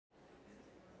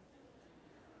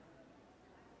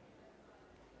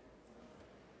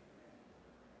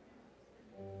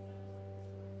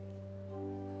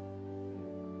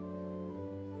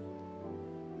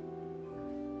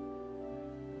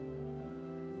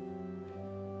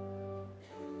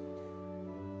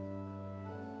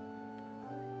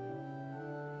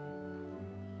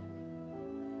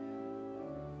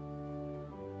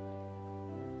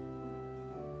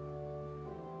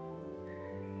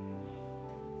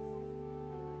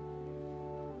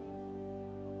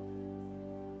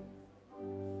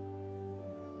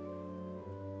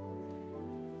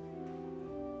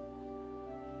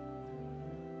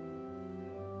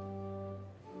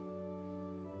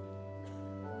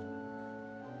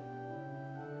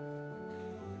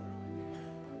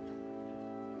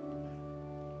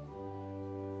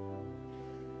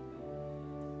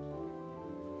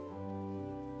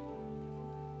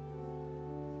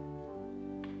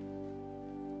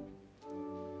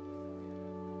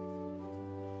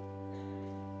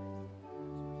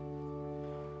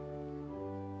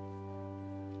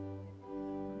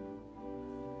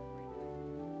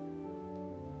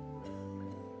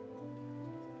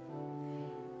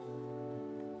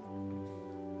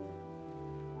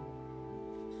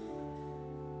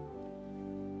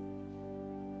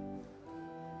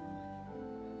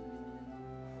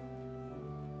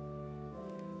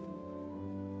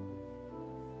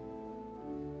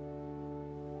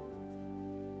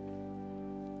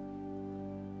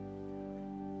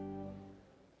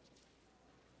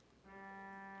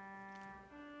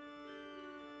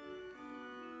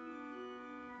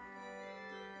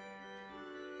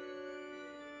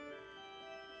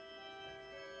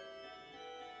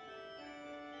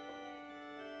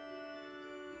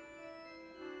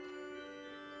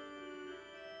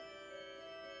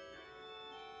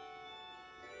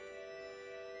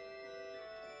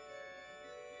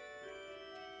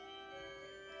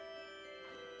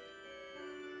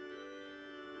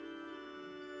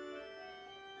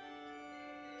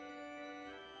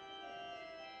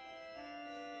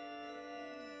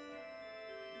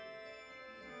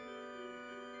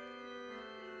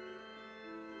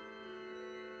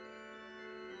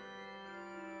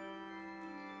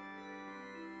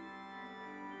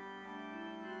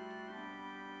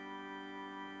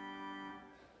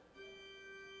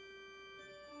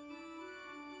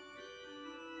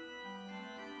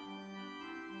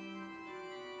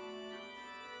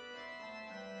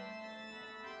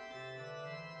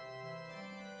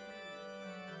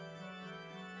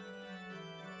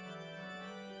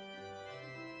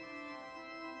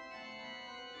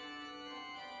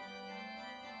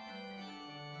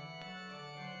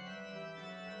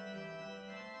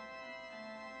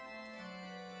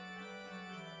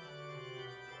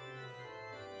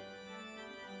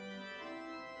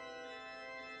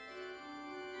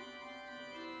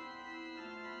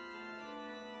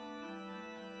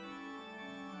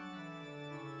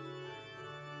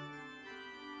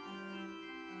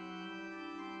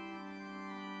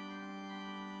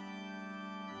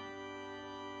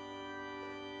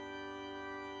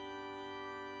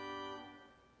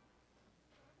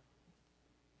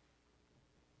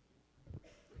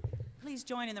please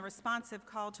join in the responsive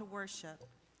call to worship.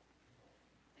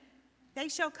 They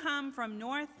shall come from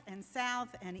north and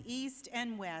south and east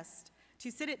and west to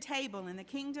sit at table in the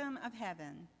kingdom of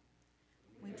heaven.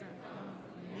 We draw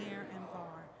from near and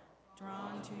far,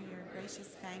 drawn to your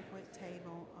gracious banquet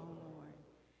table, O Lord.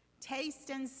 Taste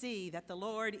and see that the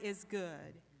Lord is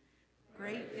good.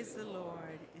 Great is the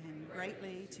Lord, and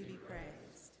greatly to be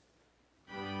praised.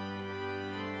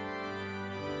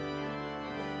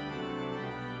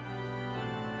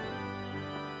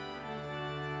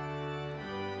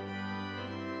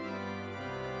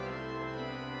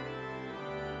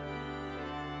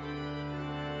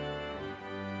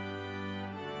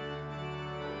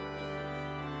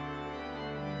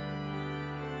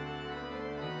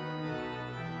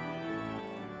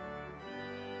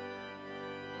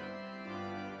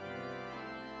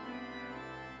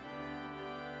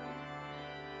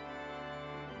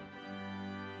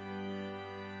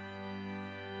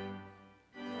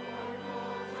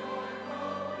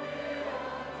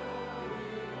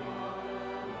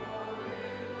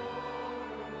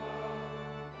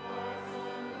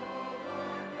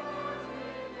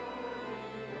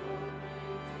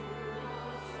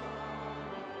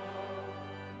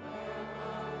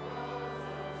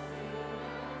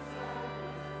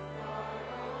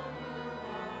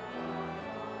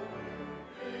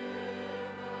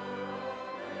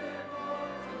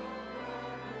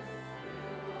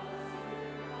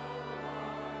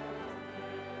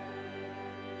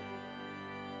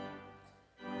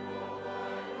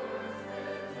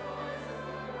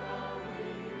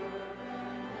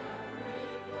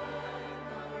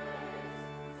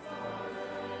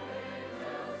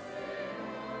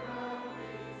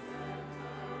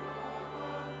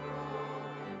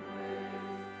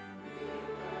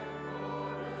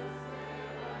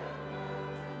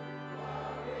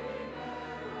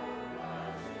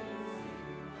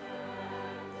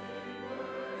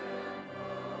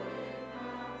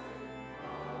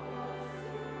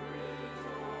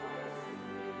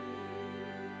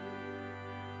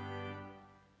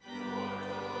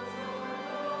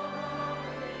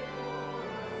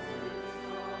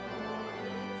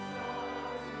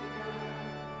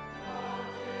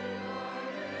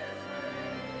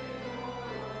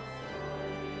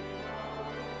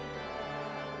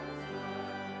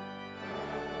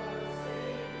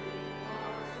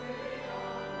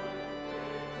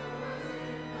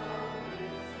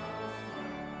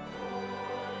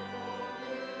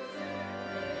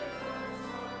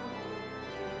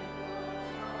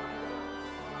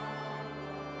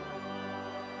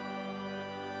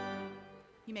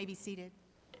 You may be seated.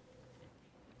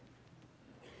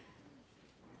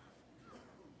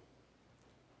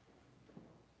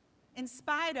 In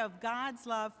spite of God's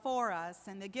love for us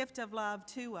and the gift of love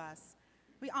to us,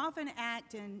 we often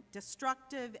act in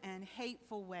destructive and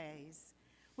hateful ways.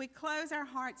 We close our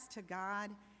hearts to God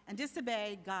and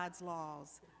disobey God's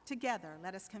laws. Together,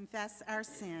 let us confess our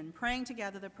sin, praying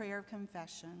together the prayer of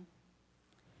confession.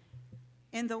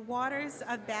 In the waters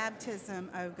of baptism,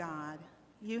 O God,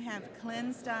 you have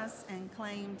cleansed us and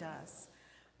claimed us.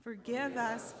 Forgive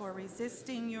us for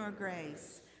resisting your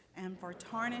grace and for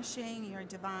tarnishing your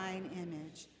divine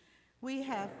image. We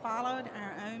have followed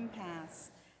our own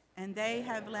paths, and they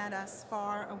have led us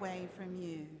far away from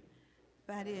you.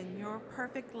 But in your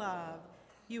perfect love,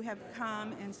 you have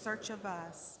come in search of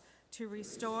us to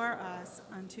restore us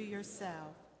unto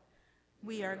yourself.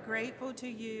 We are grateful to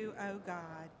you, O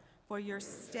God, for your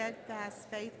steadfast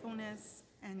faithfulness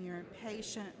and your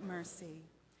patient mercy.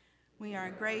 We are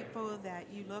grateful that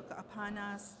you look upon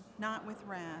us not with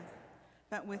wrath,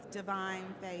 but with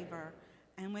divine favor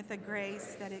and with a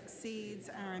grace that exceeds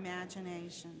our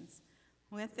imaginations.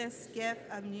 With this gift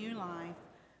of new life,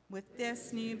 with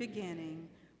this new beginning,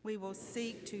 we will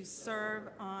seek to serve,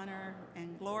 honor,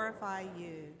 and glorify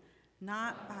you,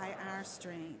 not by our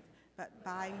strength, but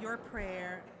by your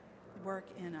prayer work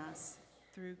in us.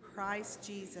 Through Christ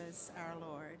Jesus our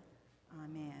Lord.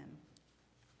 Amen.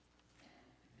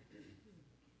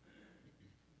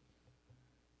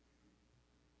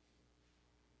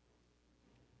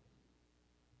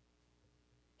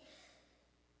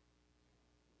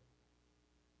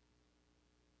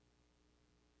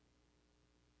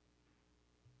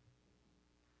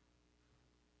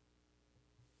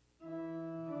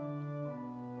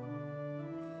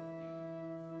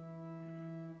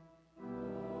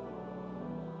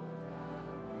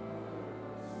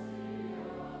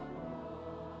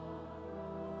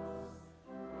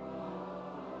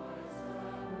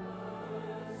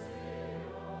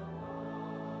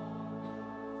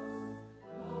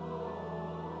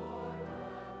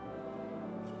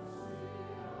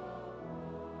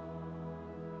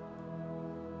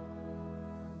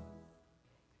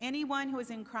 Anyone who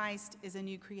is in Christ is a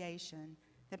new creation.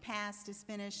 The past is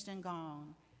finished and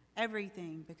gone.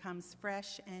 Everything becomes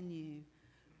fresh and new.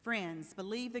 Friends,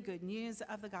 believe the good news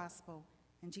of the gospel.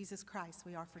 In Jesus Christ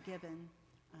we are forgiven.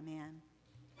 Amen.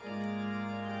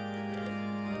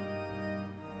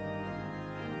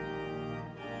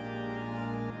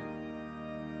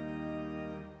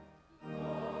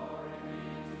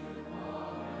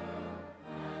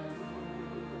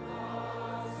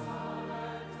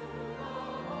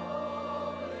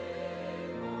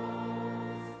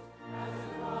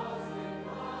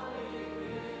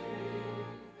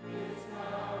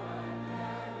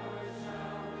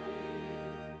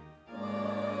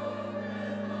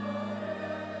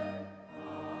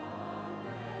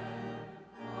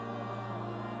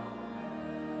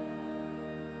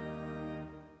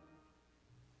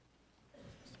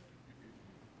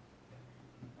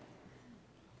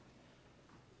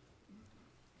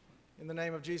 In the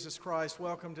name of Jesus Christ,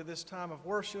 welcome to this time of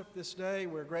worship this day.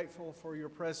 We're grateful for your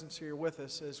presence here with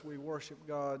us as we worship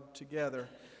God together.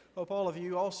 Hope all of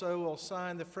you also will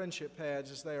sign the friendship pads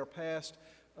as they are passed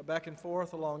back and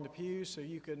forth along the pews so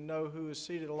you can know who is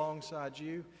seated alongside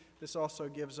you. This also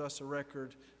gives us a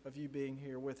record of you being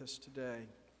here with us today.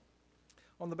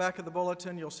 On the back of the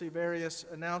bulletin, you'll see various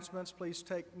announcements. Please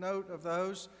take note of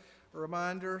those. A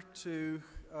reminder to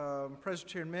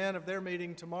Presbyterian men of their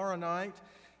meeting tomorrow night.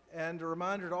 And a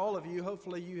reminder to all of you,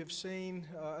 hopefully you have seen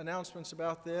announcements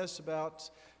about this, about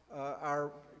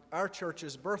our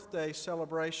church's birthday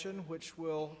celebration, which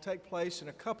will take place in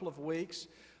a couple of weeks.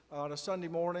 On a Sunday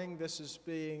morning, this is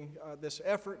being this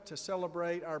effort to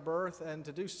celebrate our birth and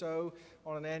to do so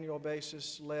on an annual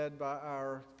basis led by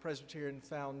our Presbyterian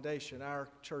Foundation, our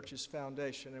church's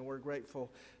foundation, and we're grateful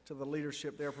to the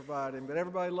leadership they're providing. But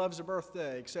everybody loves a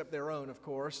birthday, except their own, of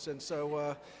course, and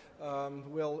so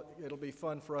it'll be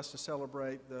fun for us to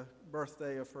celebrate the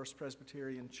birthday of First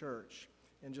Presbyterian Church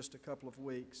in just a couple of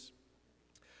weeks.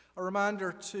 A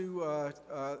reminder to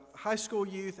high school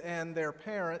youth and their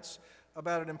parents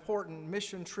about an important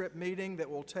mission trip meeting that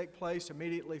will take place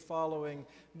immediately following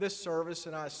this service,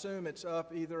 and I assume it's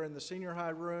up either in the senior high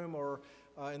room or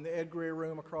in the Ed Greer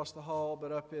room across the hall,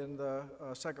 but up in the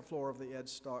second floor of the Ed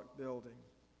Stock building.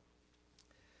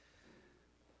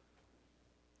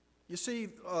 You see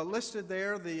listed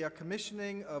there the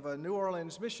commissioning of a New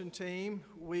Orleans mission team.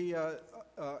 We,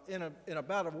 in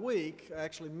about a week,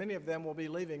 actually many of them will be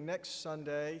leaving next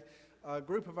Sunday. A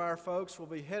group of our folks will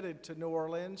be headed to New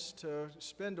Orleans to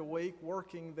spend a week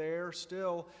working there,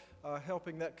 still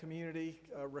helping that community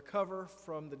recover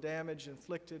from the damage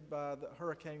inflicted by the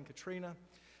Hurricane Katrina.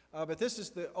 But this is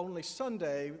the only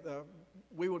Sunday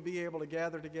we would be able to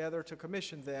gather together to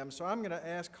commission them. So I'm going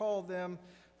to call them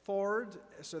forward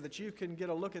so that you can get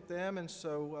a look at them. And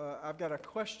so I've got a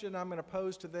question I'm going to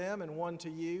pose to them and one to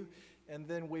you, and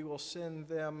then we will send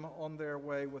them on their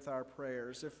way with our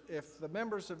prayers. If the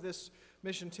members of this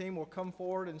mission team will come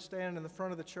forward and stand in the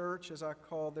front of the church as I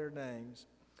call their names.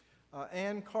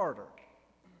 Ann Carter,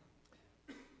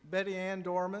 Betty Ann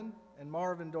Dorman and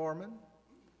Marvin Dorman,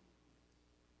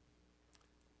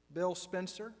 Bill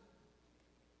Spencer,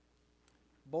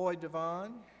 Boyd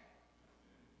Devon,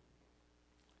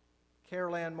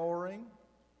 Carol Ann Mooring,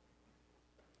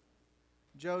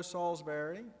 Joe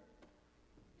Salisbury.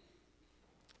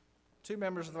 Two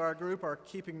members of our group are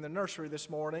keeping the nursery this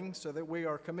morning so that we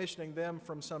are commissioning them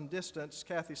from some distance,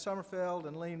 Kathy Summerfeld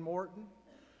and Lean Morton,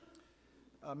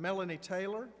 Melanie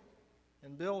Taylor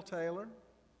and Bill Taylor,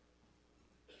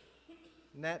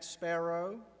 Nat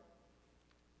Sparrow,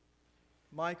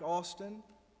 Mike Austin,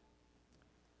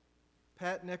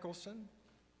 Pat Nicholson,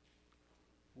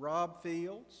 Rob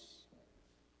Fields,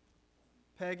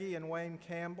 Peggy and Wayne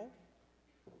Campbell.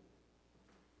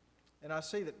 And I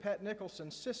see that Pat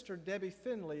Nicholson's sister, Debbie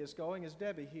Finley, is going. Is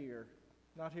Debbie here?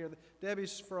 Not here.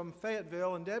 Debbie's from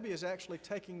Fayetteville, and Debbie is actually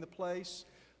taking the place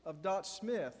of Dot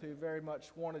Smith, who very much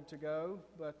wanted to go,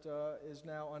 but is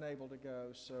now unable to go.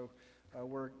 So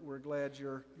we're glad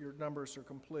your numbers are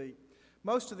complete.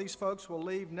 Most of these folks will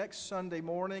leave next Sunday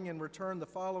morning and return the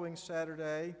following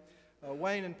Saturday.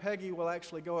 Wayne and Peggy will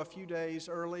actually go a few days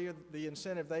earlier. The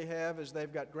incentive they have is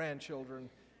they've got grandchildren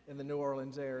in the New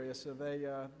Orleans area, so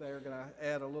they're going to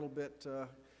add a little bit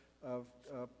of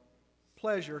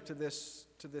pleasure to this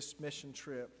mission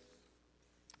trip.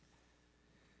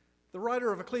 The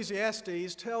writer of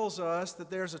Ecclesiastes tells us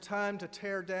that there's a time to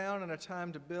tear down and a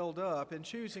time to build up. In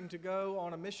choosing to go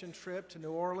on a mission trip to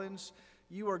New Orleans,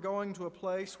 you are going to a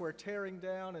place where tearing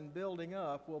down and building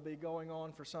up will be going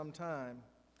on for some time.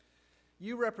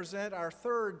 You represent our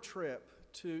third trip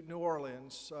to New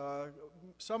Orleans.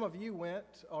 Some of you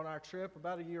went on our trip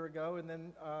about a year ago, and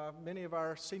then many of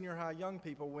our senior high young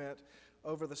people went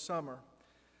over the summer.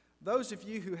 Those of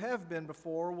you who have been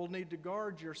before will need to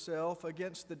guard yourself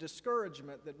against the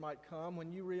discouragement that might come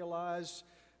when you realize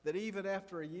that even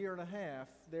after a year and a half,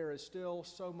 there is still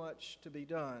so much to be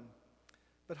done.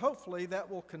 But hopefully that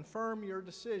will confirm your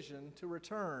decision to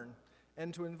return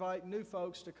and to invite new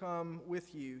folks to come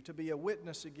with you, to be a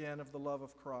witness again of the love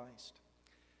of Christ.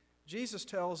 Jesus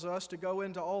tells us to go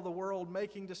into all the world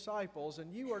making disciples,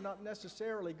 and you are not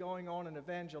necessarily going on an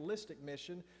evangelistic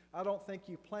mission. I don't think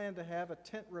you plan to have a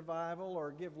tent revival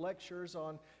or give lectures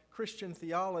on Christian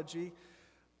theology,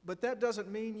 but that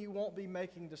doesn't mean you won't be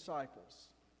making disciples.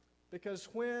 Because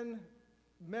when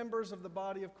members of the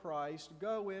body of Christ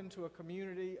go into a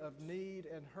community of need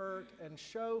and hurt and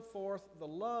show forth the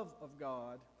love of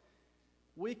God,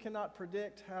 we cannot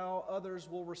predict how others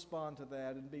will respond to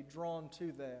that and be drawn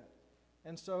to that.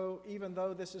 And so, even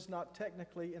though this is not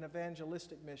technically an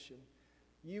evangelistic mission,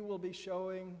 you will be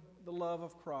showing the love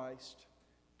of Christ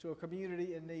to a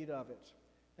community in need of it.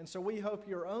 And so we hope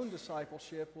your own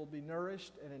discipleship will be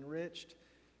nourished and enriched,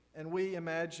 and we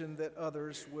imagine that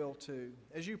others will too.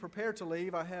 As you prepare to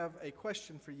leave, I have a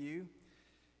question for you.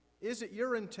 Is it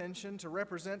your intention to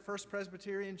represent First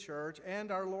Presbyterian Church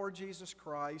and our Lord Jesus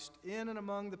Christ in and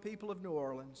among the people of New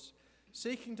Orleans,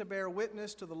 seeking to bear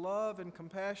witness to the love and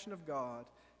compassion of God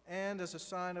and as a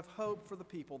sign of hope for the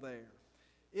people there?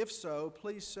 If so,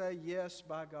 please say yes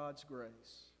by God's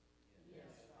grace. Yes,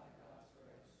 by God's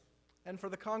grace. And for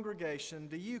the congregation,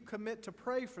 do you commit to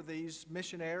pray for these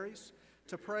missionaries,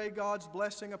 to pray God's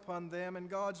blessing upon them and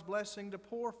God's blessing to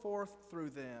pour forth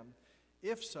through them?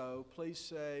 If so, please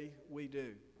say, we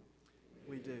do.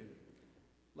 We do.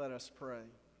 Let us pray.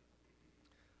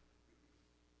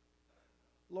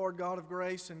 Lord God of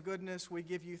grace and goodness, we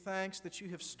give you thanks that you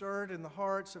have stirred in the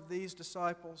hearts of these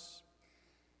disciples,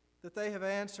 that they have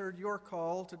answered your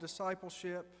call to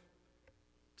discipleship,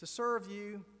 to serve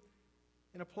you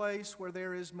in a place where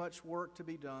there is much work to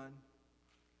be done.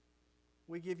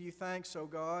 We give you thanks, O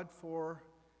God, for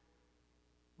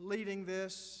leading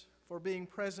this, for being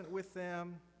present with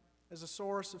them as a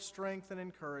source of strength and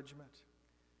encouragement.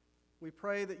 We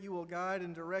pray that you will guide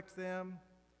and direct them,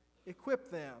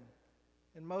 equip them,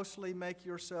 and mostly make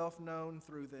yourself known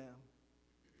through them.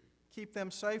 Keep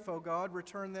them safe, O God.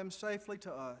 Return them safely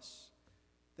to us,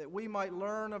 that we might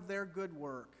learn of their good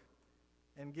work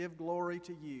and give glory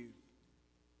to you.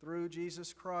 Through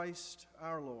Jesus Christ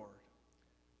our Lord.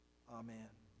 Amen.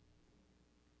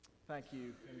 Thank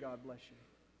you, and God bless you.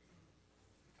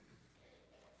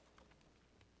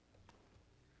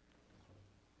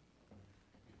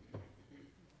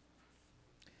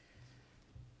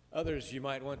 Others you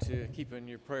might want to keep in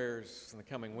your prayers in the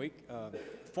coming week.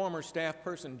 Former staff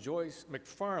person Joyce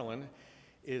McFarland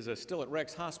is still at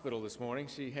Rex Hospital this morning.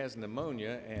 She has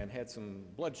pneumonia and had some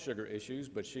blood sugar issues,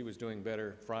 but she was doing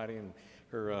better Friday, and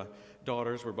her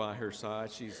daughters were by her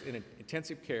side. She's in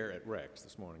intensive care at Rex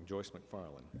this morning, Joyce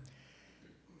McFarland.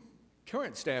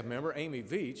 Current staff member Amy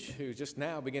Veach, who's just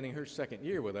now beginning her second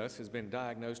year with us, has been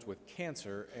diagnosed with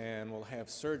cancer and will have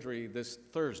surgery this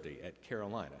Thursday at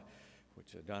Carolina,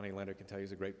 which Donnie Leonard can tell you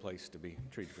is a great place to be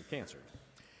treated for cancer.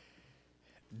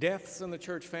 Deaths in the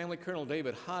church family. Colonel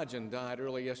David Hodgen died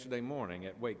early yesterday morning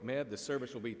at Wake Med. The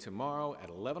service will be tomorrow at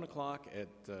 11 o'clock at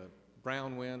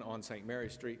Brown Wynn on St. Mary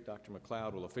Street. Dr.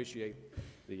 McLeod will officiate.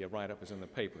 The write-up is in the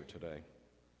paper today.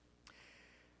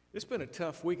 It's been a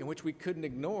tough week in which we couldn't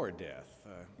ignore death.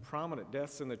 Prominent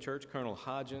deaths in the church: Colonel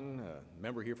Hodgen, a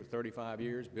member here for 35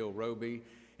 years, Bill Roby,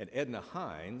 and Edna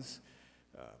Hines,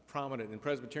 prominent in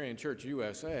Presbyterian Church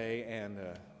USA, and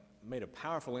made a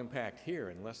powerful impact here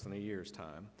in less than a year's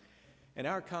time. And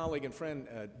our colleague and friend,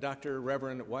 Dr.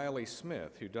 Reverend Wiley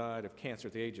Smith, who died of cancer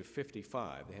at the age of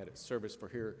 55. They had a service for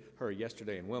her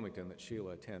yesterday in Wilmington that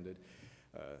Sheila attended.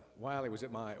 Wiley was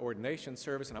at my ordination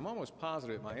service, and I'm almost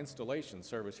positive at my installation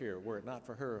service here. Were it not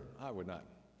for her, I would not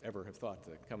ever have thought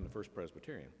to come to First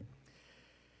Presbyterian.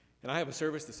 And I have a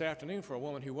service this afternoon for a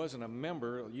woman who wasn't a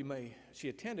member. She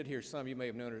attended here some. You may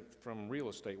have known her from real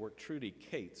estate work, Trudy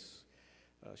Cates.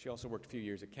 She also worked a few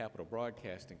years at Capitol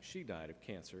Broadcasting. She died of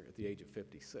cancer at the age of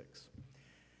 56.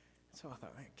 So I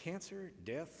thought, man, cancer,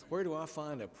 death, where do I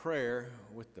find a prayer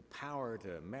with the power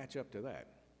to match up to that?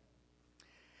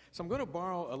 So I'm going to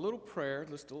borrow a little prayer,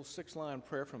 just a little 6-line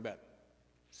prayer from about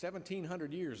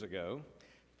 1,700 years ago,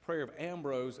 prayer of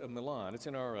Ambrose of Milan. It's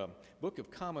in our Book of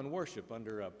Common Worship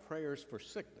under Prayers for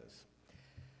Sickness.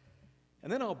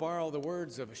 And then I'll borrow the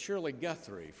words of Shirley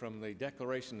Guthrie from the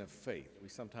Declaration of Faith we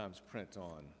sometimes print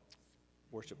on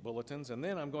worship bulletins, and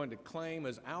then I'm going to claim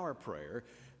as our prayer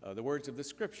the words of the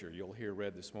scripture you'll hear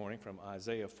read this morning from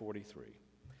Isaiah 43.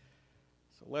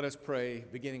 So let us pray,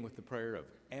 beginning with the prayer of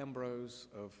Ambrose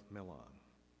of Milan.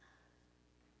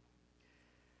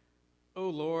 O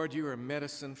Lord, you are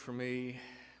medicine for me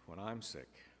when I'm sick.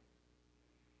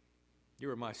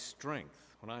 You are my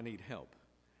strength when I need help.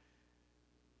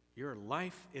 You are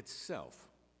life itself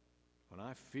when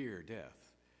I fear death.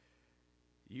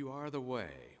 You are the way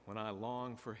when I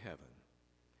long for heaven.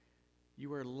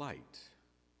 You are light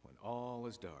when all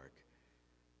is dark.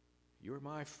 You are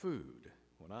my food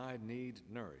when I need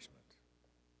nourishment.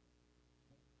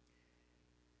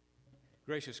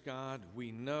 Gracious God,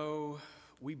 we know,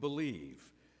 we believe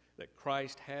that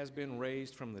Christ has been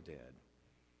raised from the dead.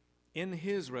 In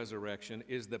his resurrection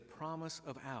is the promise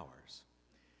of ours.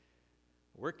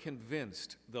 We're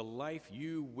convinced the life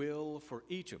you will for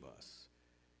each of us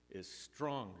is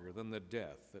stronger than the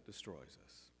death that destroys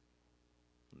us.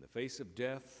 In the face of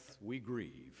death, we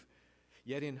grieve,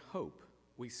 yet in hope,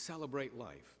 we celebrate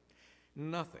life.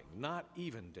 Nothing, not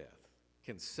even death,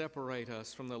 can separate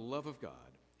us from the love of God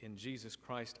in Jesus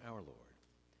Christ our Lord.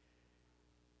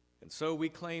 And so we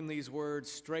claim these words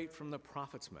straight from the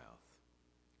prophet's mouth.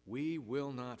 We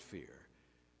will not fear,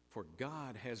 for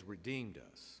God has redeemed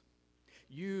us.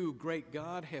 You, great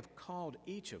God, have called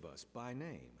each of us by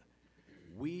name.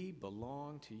 We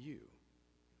belong to you.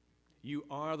 You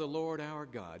are the Lord our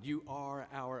God. You are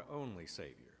our only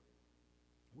Savior.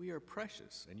 We are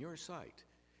precious in your sight.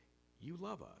 You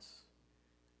love us.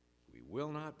 We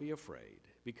will not be afraid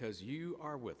because you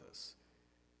are with us.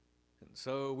 And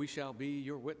so we shall be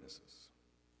your witnesses.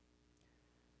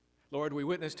 Lord, we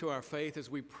witness to our faith as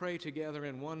we pray together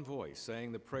in one voice,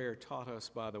 saying the prayer taught us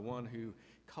by the one who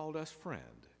called us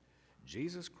friend,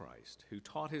 Jesus Christ, who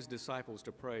taught his disciples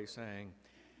to pray, saying,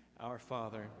 Our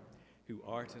Father, who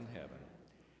art in heaven,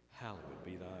 hallowed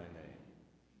be thy name.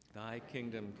 Thy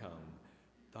kingdom come,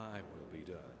 thy will be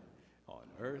done, on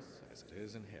earth as it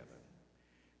is in heaven.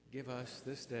 Give us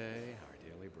this day our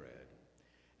daily bread,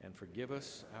 and forgive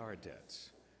us our debts,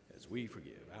 as we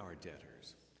forgive our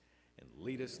debtors. And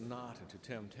lead us not into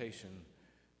temptation,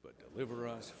 but deliver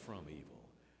us from evil.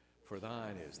 For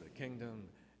thine is the kingdom,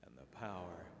 and the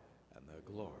power, and the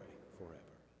glory forever.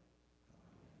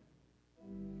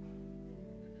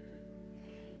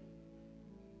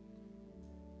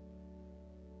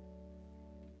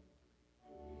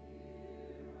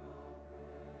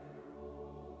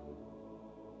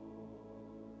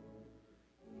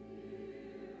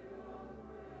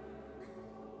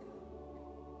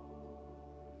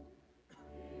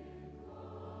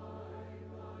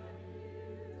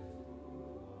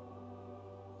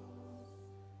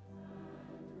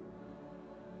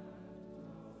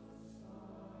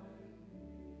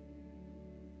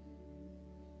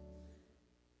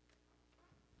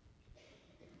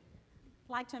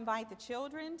 I'd like to invite the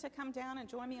children to come down and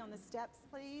join me on the steps,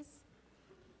 please.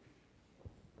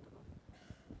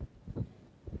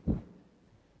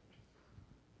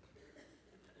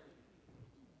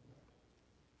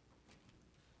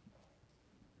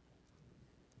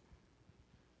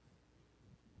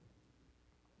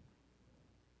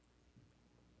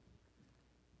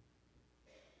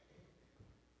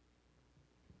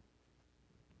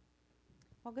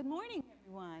 Well, good morning,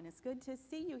 everyone. It's good to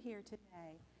see you here today.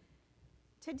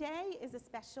 Today is a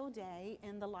special day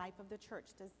in the life of the church.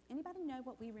 Does anybody know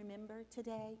what we remember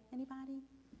today? Anybody?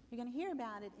 You're going to hear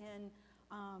about it in,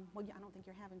 well, I don't think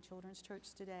you're having children's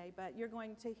church today, but you're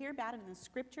going to hear about it in the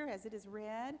scripture as it is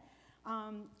read.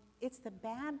 It's the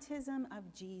baptism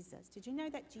of Jesus. Did you know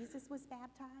that Jesus was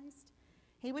baptized?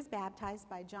 He was baptized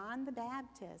by John the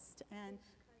Baptist and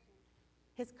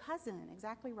his cousin,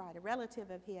 exactly right, a relative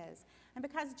of his. And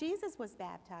because Jesus was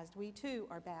baptized, we too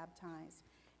are baptized.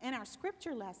 In our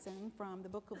scripture lesson from the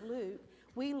book of Luke,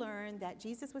 we learned that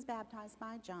Jesus was baptized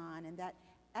by John and that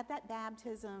at that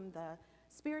baptism, the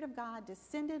Spirit of God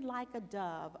descended like a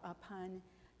dove upon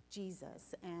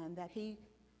Jesus, and that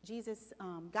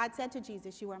God said to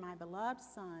Jesus, "You are my beloved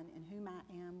Son, in whom I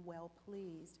am well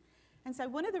pleased." And so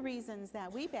one of the reasons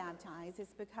that we baptize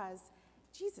is because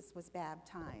Jesus was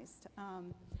baptized.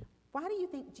 Why do you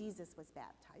think Jesus was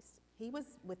baptized? He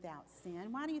was without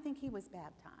sin. Why do you think he was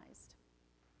baptized?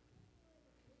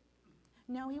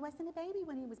 No, he wasn't a baby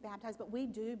when he was baptized, but we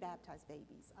do baptize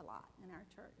babies a lot in our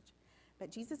church. But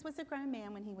Jesus was a grown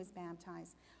man when he was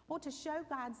baptized. Well, to show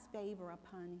God's favor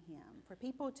upon him, for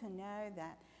people to know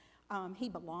that he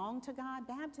belonged to God.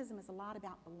 Baptism is a lot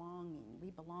about belonging.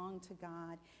 We belong to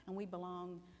God, and we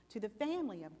belong to the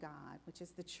family of God, which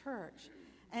is the church.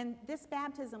 And this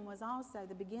baptism was also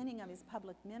the beginning of his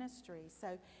public ministry,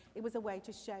 so it was a way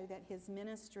to show that his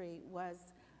ministry was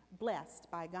blessed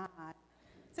by God.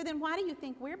 So then why do you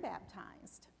think we're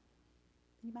baptized?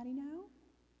 Anybody know?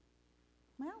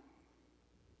 Well,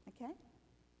 okay.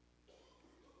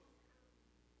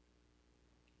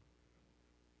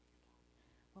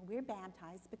 Well, we're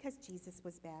baptized because Jesus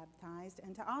was baptized,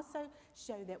 and to also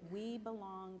show that we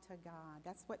belong to God.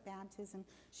 That's what baptism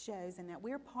shows, and that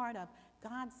we're part of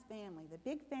God's family, the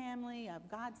big family of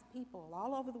God's people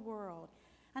all over the world.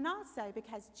 And also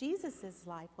because Jesus'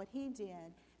 life, what he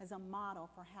did, is a model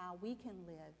for how we can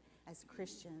live as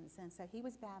Christians. And so he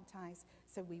was baptized,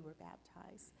 so we were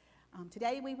baptized.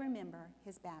 Today we remember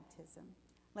his baptism.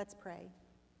 Let's pray.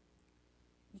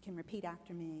 You can repeat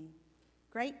after me.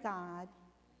 Great God,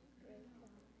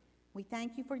 we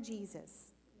thank you for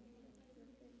Jesus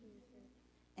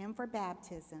and for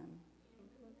baptism.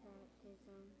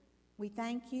 We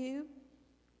thank you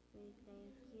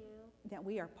that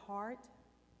we are part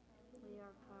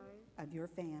of your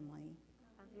family.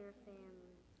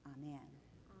 Amen.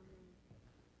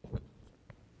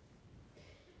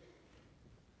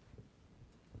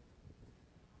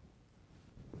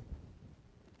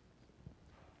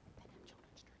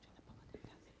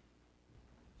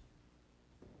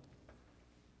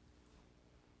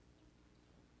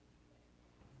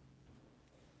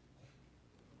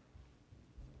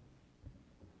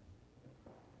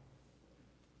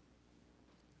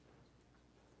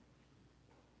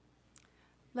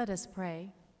 Let us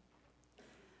pray.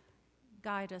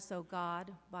 Guide us, O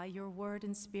God, by your word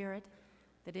and spirit,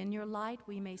 that in your light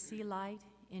we may see light,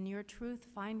 in your truth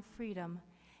find freedom,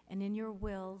 and in your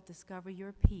will discover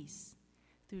your peace.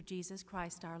 Through Jesus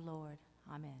Christ our Lord.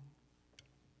 Amen.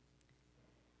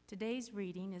 Today's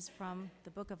reading is from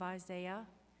the book of Isaiah,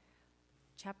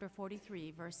 chapter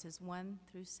 43, verses 1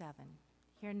 through 7.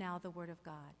 Hear now the word of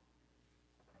God.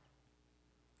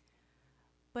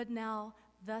 But now,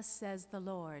 thus says the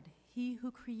Lord, he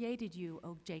who created you,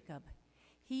 O Jacob,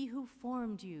 he who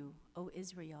formed you, O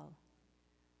Israel.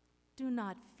 Do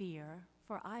not fear,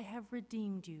 for I have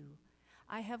redeemed you.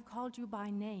 I have called you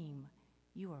by name.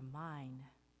 You are mine.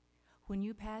 When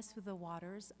you pass through the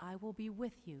waters, I will be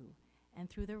with you, and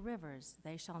through the rivers,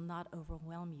 they shall not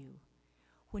overwhelm you.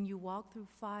 When you walk through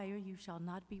fire, you shall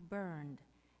not be burned,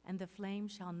 and the flame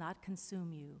shall not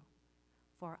consume you.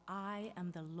 For I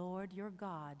am the Lord your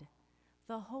God,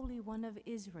 the Holy One of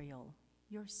Israel,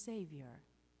 your Savior.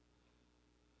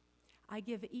 I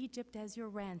give Egypt as your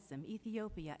ransom,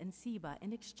 Ethiopia and Seba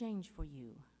in exchange for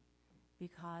you,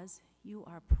 because you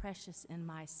are precious in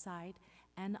my sight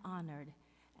and honored,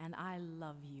 and I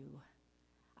love you.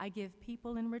 I give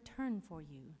people in return for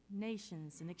you,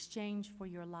 nations in exchange for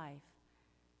your life.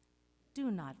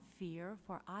 Do not fear,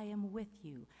 for I am with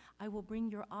you. I will bring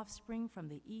your offspring from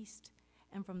the east,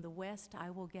 and from the west I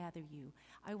will gather you.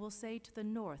 I will say to the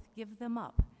north, give them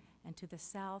up, and to the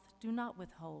south, do not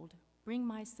withhold. Bring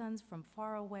my sons from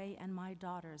far away and my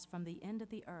daughters from the end of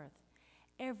the earth,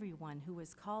 everyone who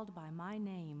is called by my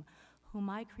name, whom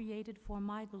I created for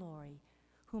my glory,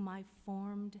 whom I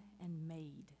formed and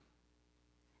made.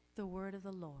 The word of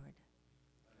the Lord.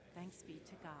 Thanks be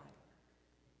to God.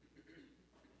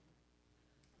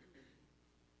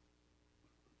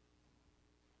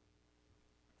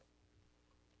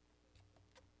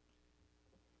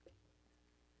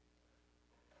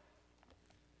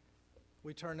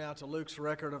 We turn now to Luke's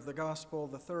record of the Gospel,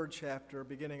 the 3rd chapter,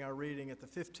 beginning our reading at the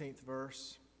 15th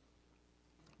verse.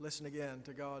 Listen again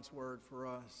to God's word for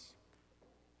us.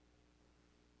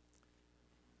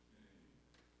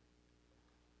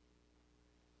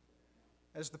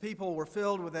 As the people were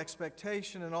filled with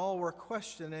expectation and all were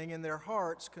questioning in their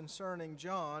hearts concerning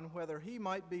John whether he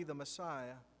might be the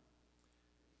Messiah,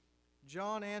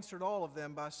 John answered all of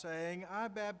them by saying, I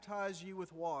baptize you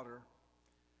with water,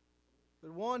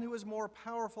 but one who is more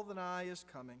powerful than I is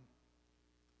coming.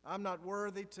 I'm not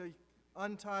worthy to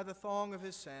untie the thong of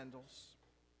his sandals.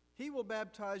 He will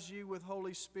baptize you with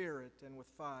Holy Spirit and with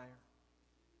fire.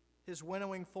 His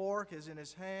winnowing fork is in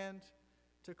his hand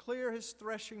to clear his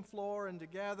threshing floor and to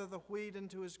gather the wheat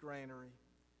into his granary.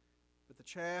 But the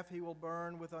chaff he will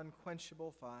burn with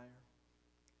unquenchable fire.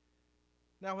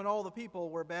 Now when all the people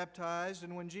were baptized,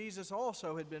 and when Jesus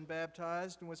also had been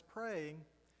baptized and was praying,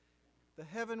 the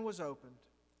heaven was opened,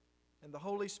 and the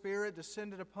Holy Spirit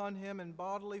descended upon him in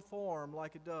bodily form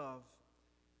like a dove.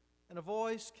 And a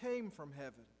voice came from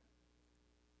heaven,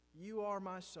 You are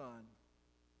my Son,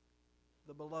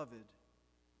 the Beloved.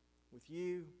 With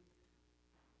you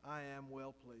I am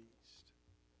well pleased.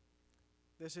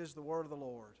 This is the word of the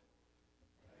Lord.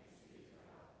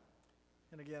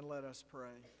 And again, let us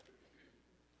pray.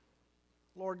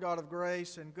 Lord God of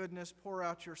grace and goodness, pour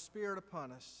out your Spirit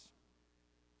upon us,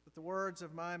 that the words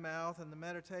of my mouth and the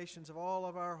meditations of all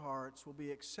of our hearts will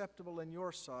be acceptable in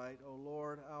your sight, O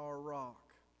Lord, our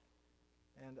rock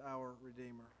and our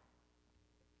Redeemer.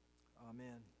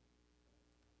 Amen.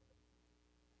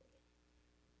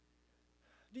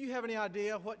 Do you have any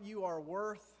idea what you are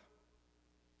worth?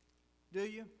 Do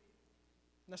you?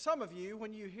 Now, some of you,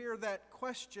 when you hear that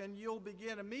question, you'll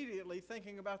begin immediately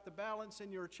thinking about the balance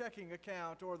in your checking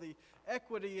account or the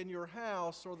equity in your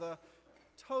house or the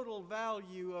total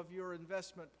value of your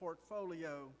investment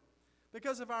portfolio.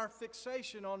 Because of our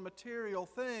fixation on material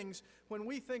things, when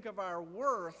we think of our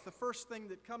worth, the first thing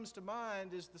that comes to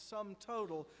mind is the sum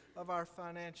total of our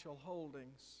financial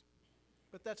holdings.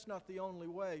 But that's not the only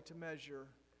way to measure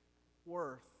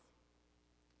worth.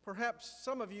 Perhaps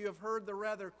some of you have heard the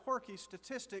rather quirky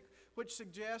statistic which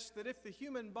suggests that if the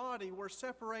human body were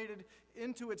separated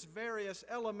into its various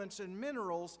elements and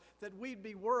minerals, that we'd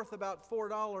be worth about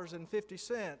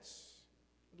 $4.50.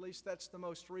 At least that's the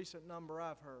most recent number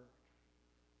I've heard.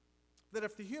 That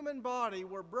if the human body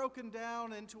were broken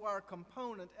down into our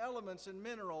component elements and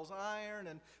minerals, iron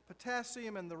and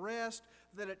potassium and the rest,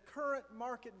 that at current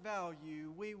market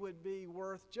value we would be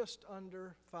worth just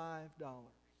under $5.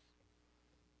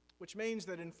 Which means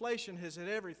that inflation has hit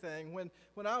everything. When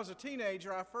I was a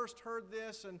teenager, I first heard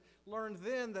this and learned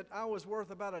then that I was worth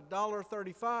about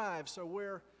 $1.35, so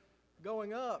we're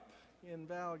going up in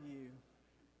value.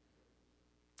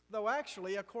 Though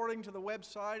actually, according to the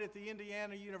website at the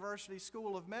Indiana University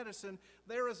School of Medicine,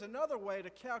 there is another way to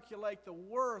calculate the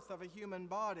worth of a human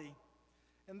body,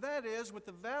 and that is with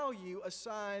the value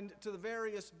assigned to the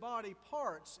various body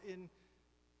parts in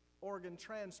organ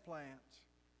transplant.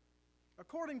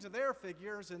 According to their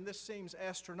figures, and this seems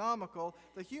astronomical,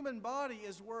 the human body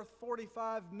is worth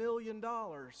 $45 million,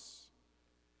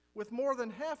 with more than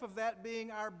half of that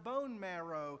being our bone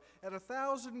marrow. At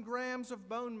 1,000 grams of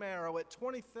bone marrow at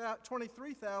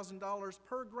 $23,000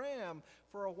 per gram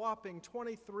for a whopping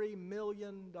 $23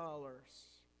 million.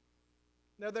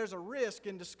 Now, there's a risk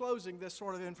in disclosing this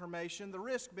sort of information, the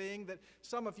risk being that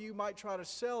some of you might try to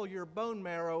sell your bone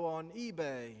marrow on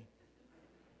eBay,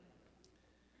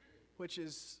 which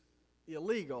is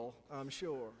illegal, I'm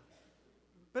sure.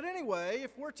 But anyway,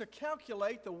 if we're to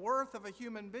calculate the worth of a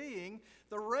human being,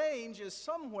 the range is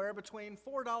somewhere between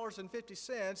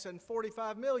 $4.50 and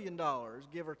 $45 million,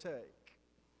 give or take.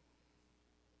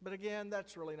 But again,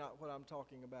 that's really not what I'm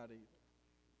talking about either.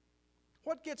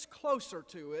 What gets closer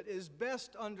to it is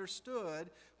best understood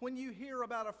when you hear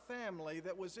about a family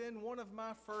that was in one of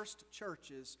my first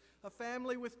churches, a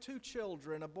family with 2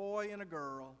 children, a boy and a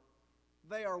girl.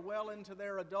 They are well into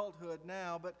their adulthood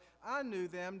now, but I knew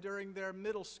them during their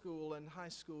middle school and high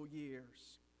school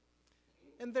years.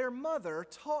 And their mother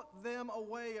taught them a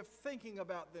way of thinking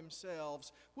about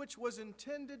themselves, which was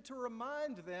intended to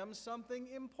remind them something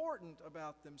important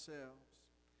about themselves.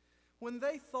 When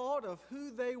they thought of who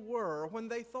they were, when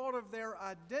they thought of their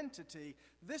identity,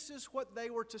 this is what they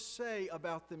were to say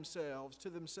about themselves, to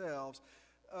themselves.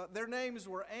 Their names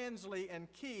were Ansley and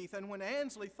Keith, and when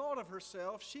Ansley thought of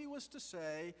herself, she was to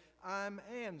say, "I'm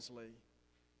Ansley,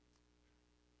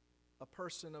 a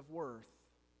person of worth."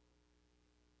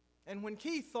 And when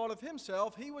Keith thought of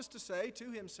himself, he was to say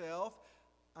to himself,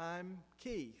 "I'm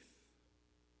Keith,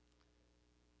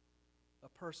 a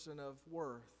person of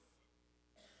worth."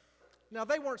 Now,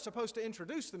 they weren't supposed to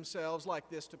introduce themselves like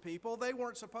this to people. They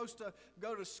weren't supposed to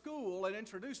go to school and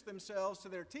introduce themselves to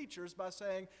their teachers by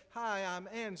saying, "Hi, I'm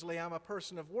Ansley, I'm a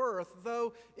person of worth,"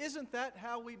 though isn't that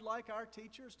how we'd like our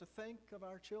teachers to think of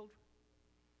our children?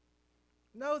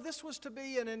 No, this was to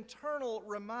be an internal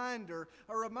reminder,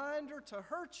 a reminder to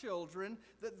her children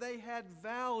that they had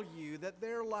value, that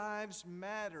their lives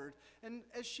mattered. And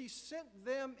as she sent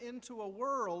them into a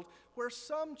world where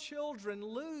some children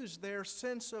lose their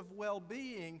sense of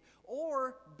well-being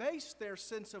or base their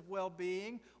sense of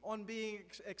well-being on being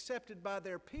accepted by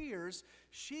their peers,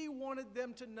 she wanted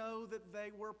them to know that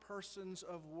they were persons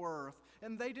of worth.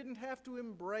 And they didn't have to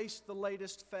embrace the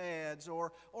latest fads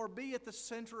or be at the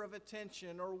center of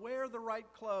attention or wear the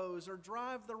right clothes or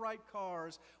drive the right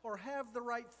cars or have the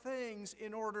right things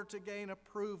in order to gain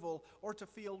approval or to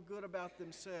feel good about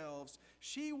themselves.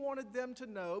 She wanted them to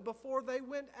know before they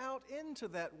went out into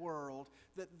that world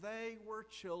that they were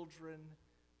children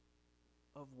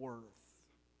of worth,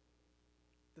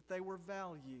 that they were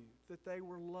valued, that they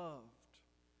were loved,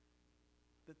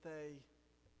 that they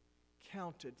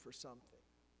counted for something.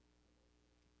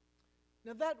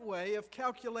 Now, that way of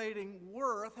calculating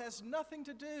worth has nothing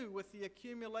to do with the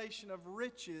accumulation of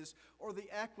riches or the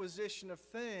acquisition of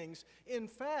things. In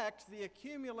fact, the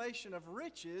accumulation of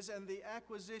riches and the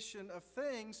acquisition of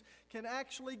things can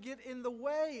actually get in the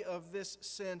way of this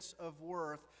sense of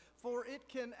worth, for it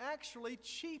can actually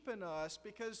cheapen us,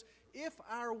 because if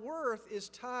our worth is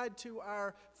tied to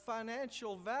our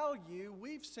financial value,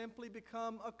 we've simply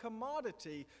become a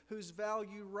commodity whose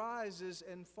value rises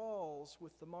and falls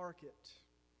with the market.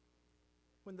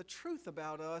 When the truth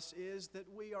about us is that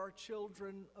we are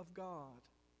children of God,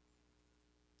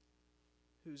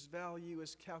 whose value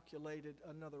is calculated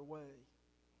another way.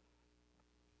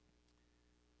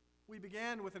 We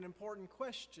began with an important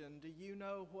question: do you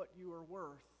know what you are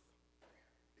worth?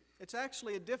 It's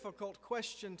actually a difficult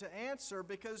question to answer,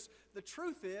 because the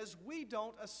truth is we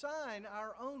don't assign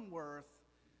our own worth.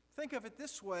 Think of it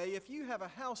this way: if you have a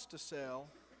house to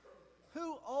sell,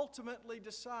 who ultimately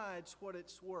decides what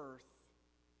it's worth?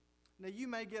 Now, you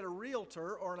may get a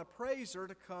realtor or an appraiser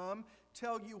to come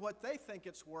tell you what they think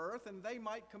it's worth, and they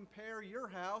might compare your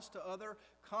house to other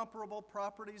comparable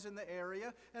properties in the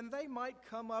area, and they might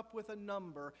come up with a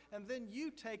number. And then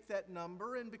you take that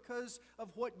number, and because of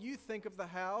what you think of the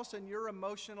house and your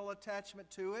emotional attachment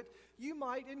to it, you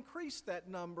might increase that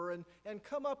number and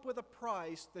come up with a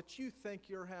price that you think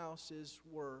your house is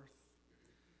worth.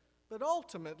 But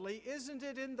ultimately, isn't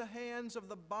it in the hands of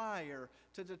the buyer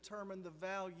to determine the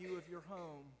value of your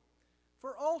home?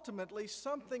 For ultimately,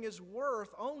 something is worth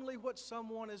only what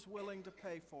someone is willing to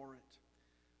pay for it.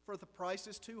 For if the price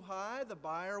is too high, the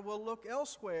buyer will look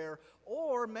elsewhere.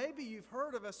 Or maybe you've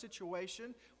heard of a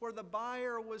situation where the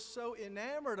buyer was so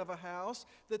enamored of a house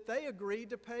that they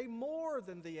agreed to pay more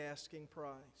than the asking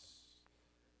price.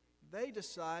 They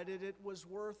decided it was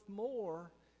worth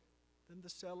more than the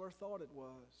seller thought it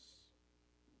was.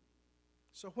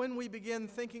 So when we begin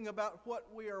thinking about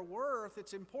what we are worth,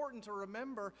 it's important to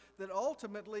remember that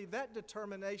ultimately that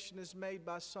determination is made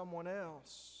by someone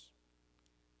else.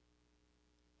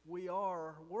 We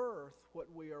are worth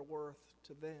what we are worth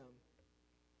to them.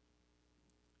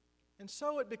 And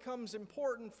so it becomes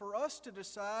important for us to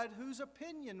decide whose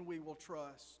opinion we will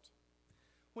trust.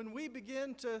 When we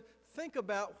begin to think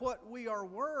about what we are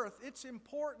worth, it's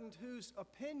important whose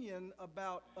opinion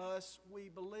about us we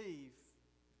believe.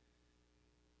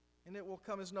 And it will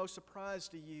come as no surprise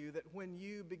to you that when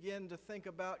you begin to think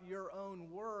about your own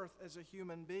worth as a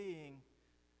human being,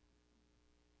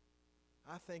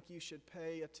 I think you should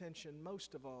pay attention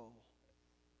most of all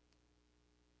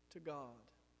to God.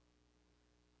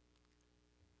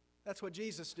 That's what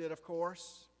Jesus did, of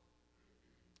course.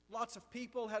 Lots of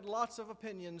people had lots of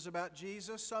opinions about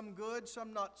Jesus, some good,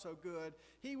 some not so good.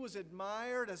 He was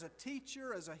admired as a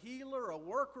teacher, as a healer, a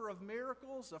worker of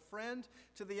miracles, a friend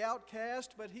to the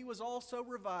outcast, but he was also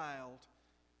reviled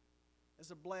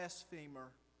as a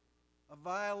blasphemer, a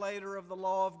violator of the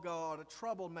law of God, a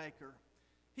troublemaker.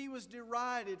 He was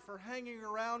derided for hanging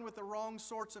around with the wrong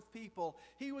sorts of people.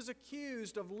 He was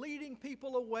accused of leading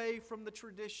people away from the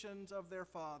traditions of their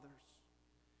fathers.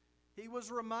 He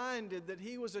was reminded that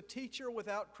he was a teacher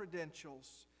without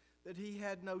credentials, that he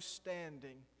had no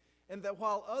standing, and that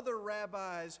while other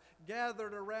rabbis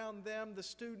gathered around them the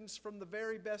students from the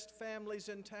very best families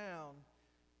in town,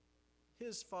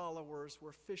 his followers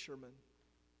were fishermen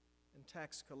and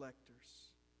tax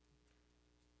collectors.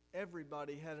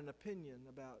 Everybody had an opinion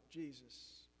about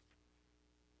Jesus.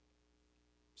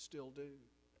 Still do.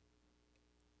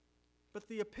 But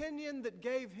the opinion that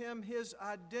gave him his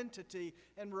identity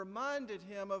and reminded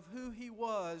him of who he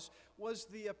was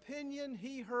the opinion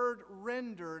he heard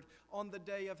rendered on the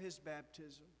day of his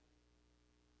baptism.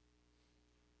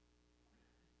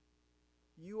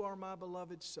 You are my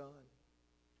beloved Son.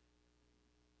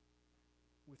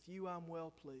 With you I'm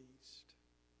well pleased.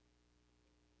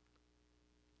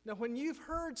 Now, when you've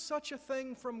heard such a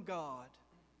thing from God,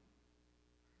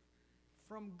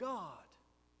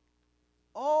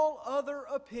 all other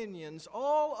opinions,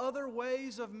 all other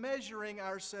ways of measuring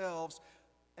ourselves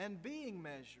and being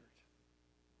measured,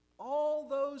 all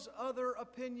those other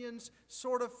opinions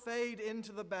sort of fade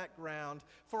into the background.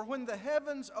 For when the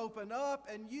heavens open up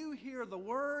and you hear the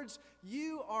words,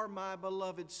 "You are my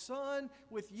beloved Son,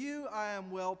 with you I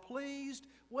am well pleased,"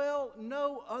 well,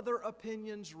 no other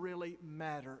opinions really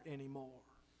matter anymore.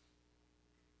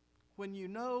 When you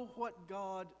know what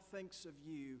God thinks of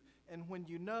you, and when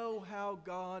you know how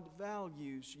God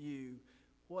values you,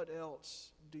 what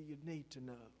else do you need to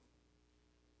know?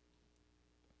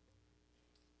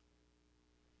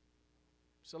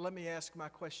 So let me ask my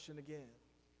question again.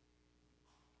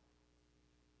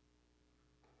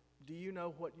 Do you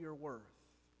know what you're worth?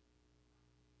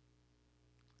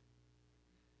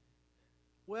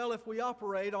 Well, if we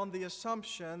operate on the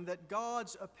assumption that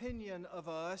God's opinion of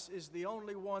us is the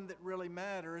only one that really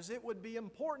matters, it would be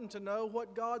important to know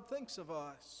what God thinks of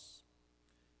us.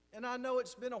 And I know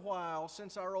it's been a while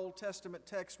since our Old Testament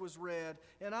text was read,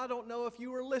 and I don't know if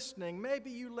you were listening.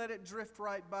 Maybe you let it drift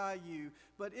right by you.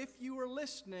 But if you were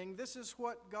listening, this is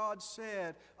what God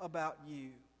said about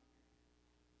you.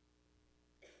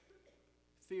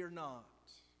 Fear not,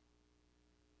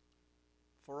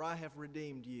 for I have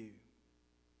redeemed you.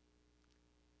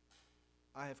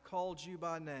 I have called you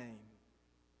by name,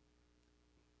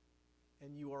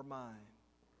 and you are mine.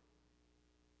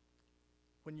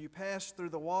 When you pass through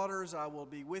the waters, I will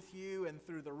be with you, and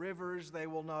through the rivers, they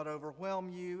will not overwhelm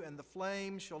you, and the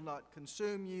flames shall not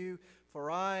consume you. For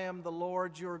I am the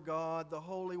Lord your God, the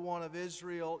Holy One of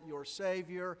Israel, your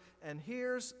Savior. And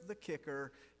here's the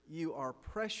kicker: you are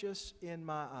precious in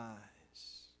my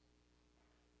eyes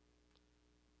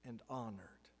and honored.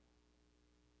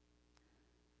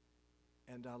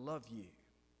 And I love you.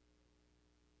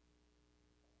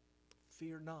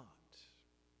 Fear not,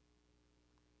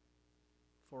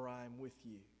 for I am with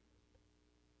you.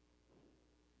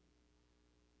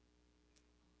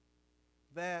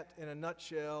 That, in a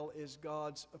nutshell, is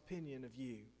God's opinion of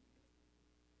you.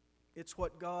 It's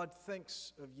what God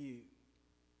thinks of you.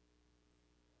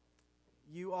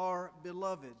 You are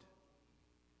beloved.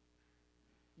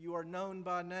 You are known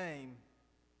by name.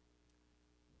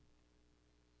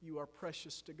 You are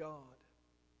precious to God.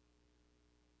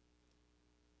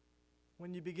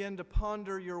 When you begin to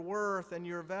ponder your worth and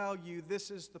your value, this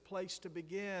is the place to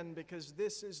begin, because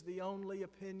this is the only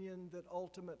opinion that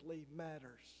ultimately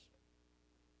matters.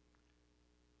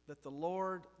 That the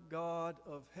Lord God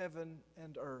of heaven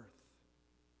and earth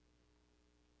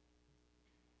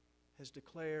has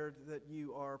declared that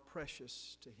you are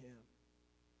precious to Him.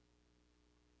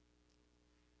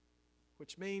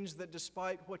 Which means that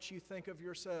despite what you think of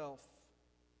yourself,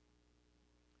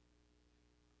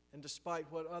 and despite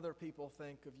what other people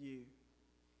think of you,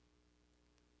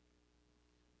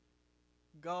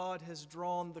 God has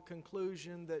drawn the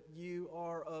conclusion that you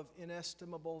are of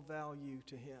inestimable value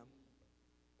to Him,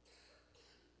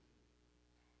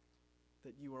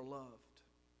 that you are loved.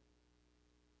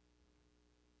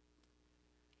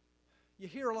 You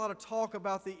hear a lot of talk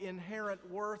about the inherent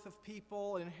worth of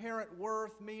people, inherent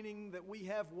worth meaning that we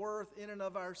have worth in and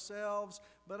of ourselves,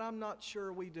 but I'm not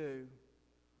sure we do.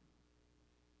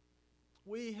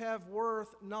 We have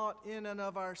worth not in and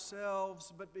of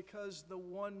ourselves, but because the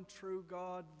one true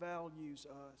God values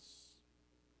us.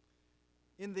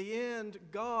 In the end,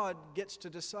 God gets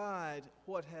to decide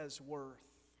what has worth.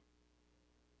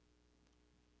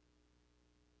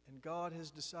 And God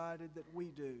has decided that we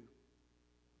do.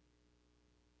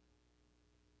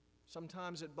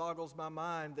 Sometimes it boggles my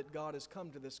mind that God has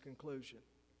come to this conclusion.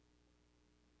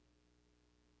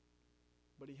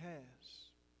 But He has.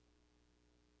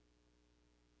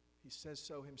 He says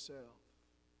so Himself.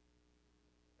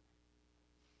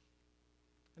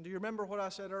 And do you remember what I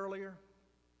said earlier?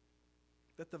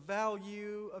 That the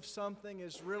value of something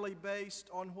is really based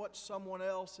on what someone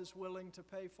else is willing to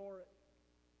pay for it.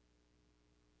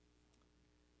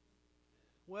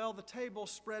 Well, the table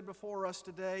spread before us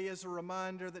today is a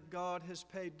reminder that God has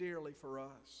paid dearly for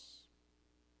us.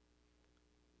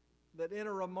 That in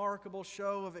a remarkable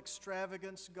show of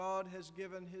extravagance, God has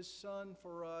given His Son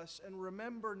for us. And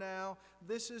remember now,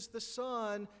 this is the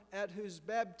Son at whose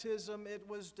baptism it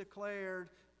was declared,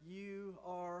 "You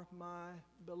are my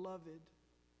beloved."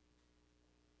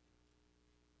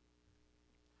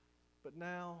 But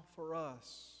now for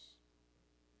us,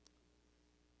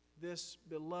 this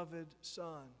beloved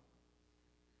Son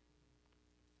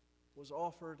was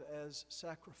offered as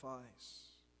sacrifice.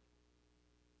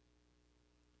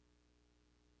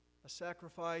 A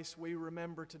sacrifice we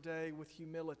remember today with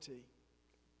humility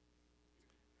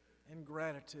and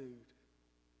gratitude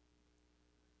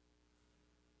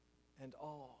and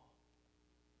awe.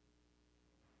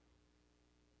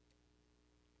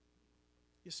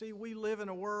 You see, we live in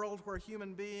a world where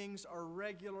human beings are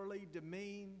regularly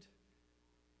demeaned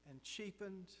and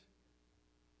cheapened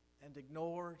and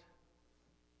ignored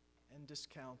and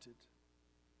discounted.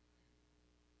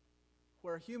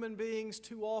 Where human beings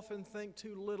too often think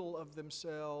too little of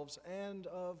themselves and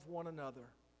of one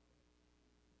another.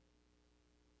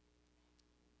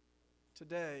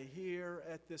 Today, here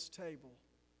at this table,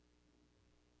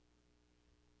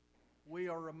 we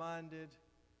are reminded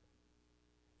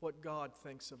what God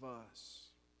thinks of us.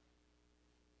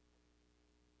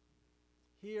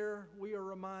 Here we are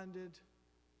reminded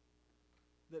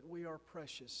that we are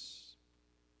precious.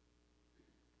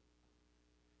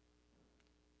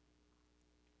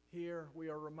 Here we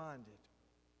are reminded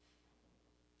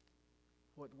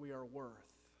what we are worth.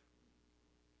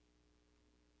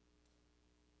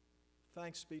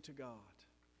 Thanks be to God,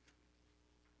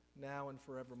 now and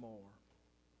forevermore.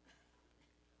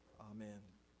 Amen.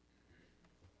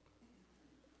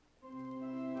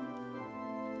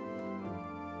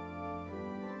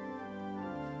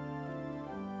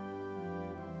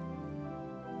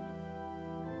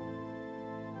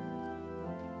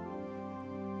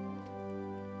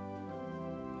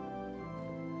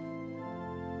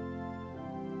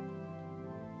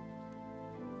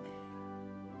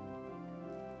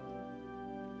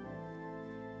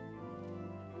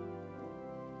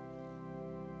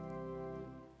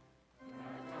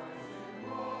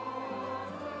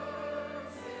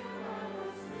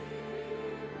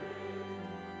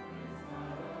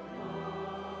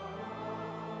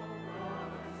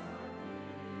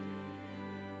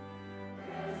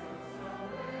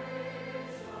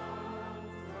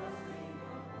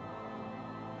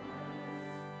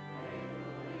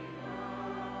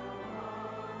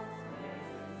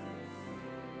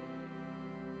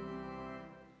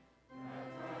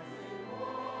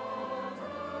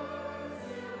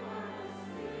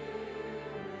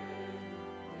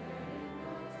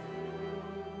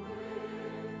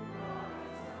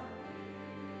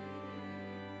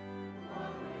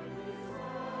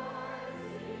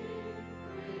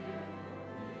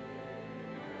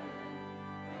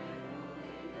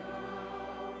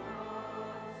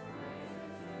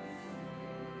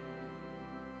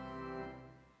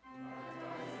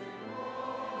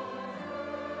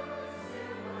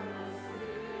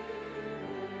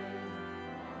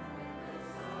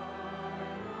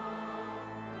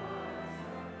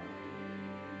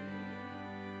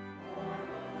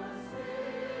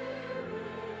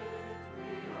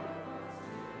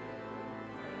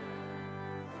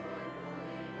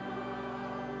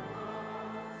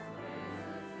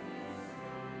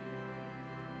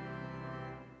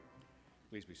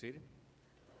 Please be seated.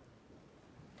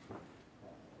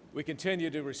 We continue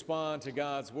to respond to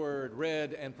God's word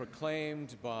read and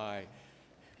proclaimed by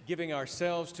giving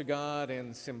ourselves to God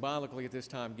and symbolically at this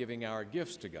time giving our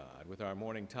gifts to God with our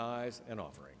morning tithes and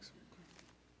offerings.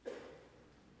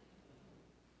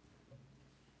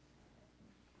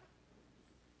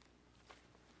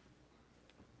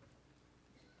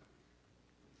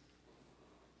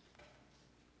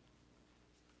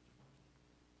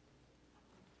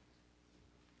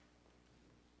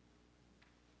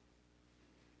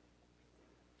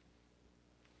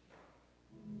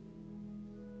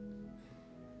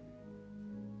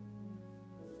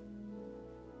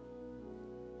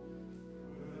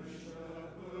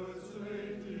 Shepherd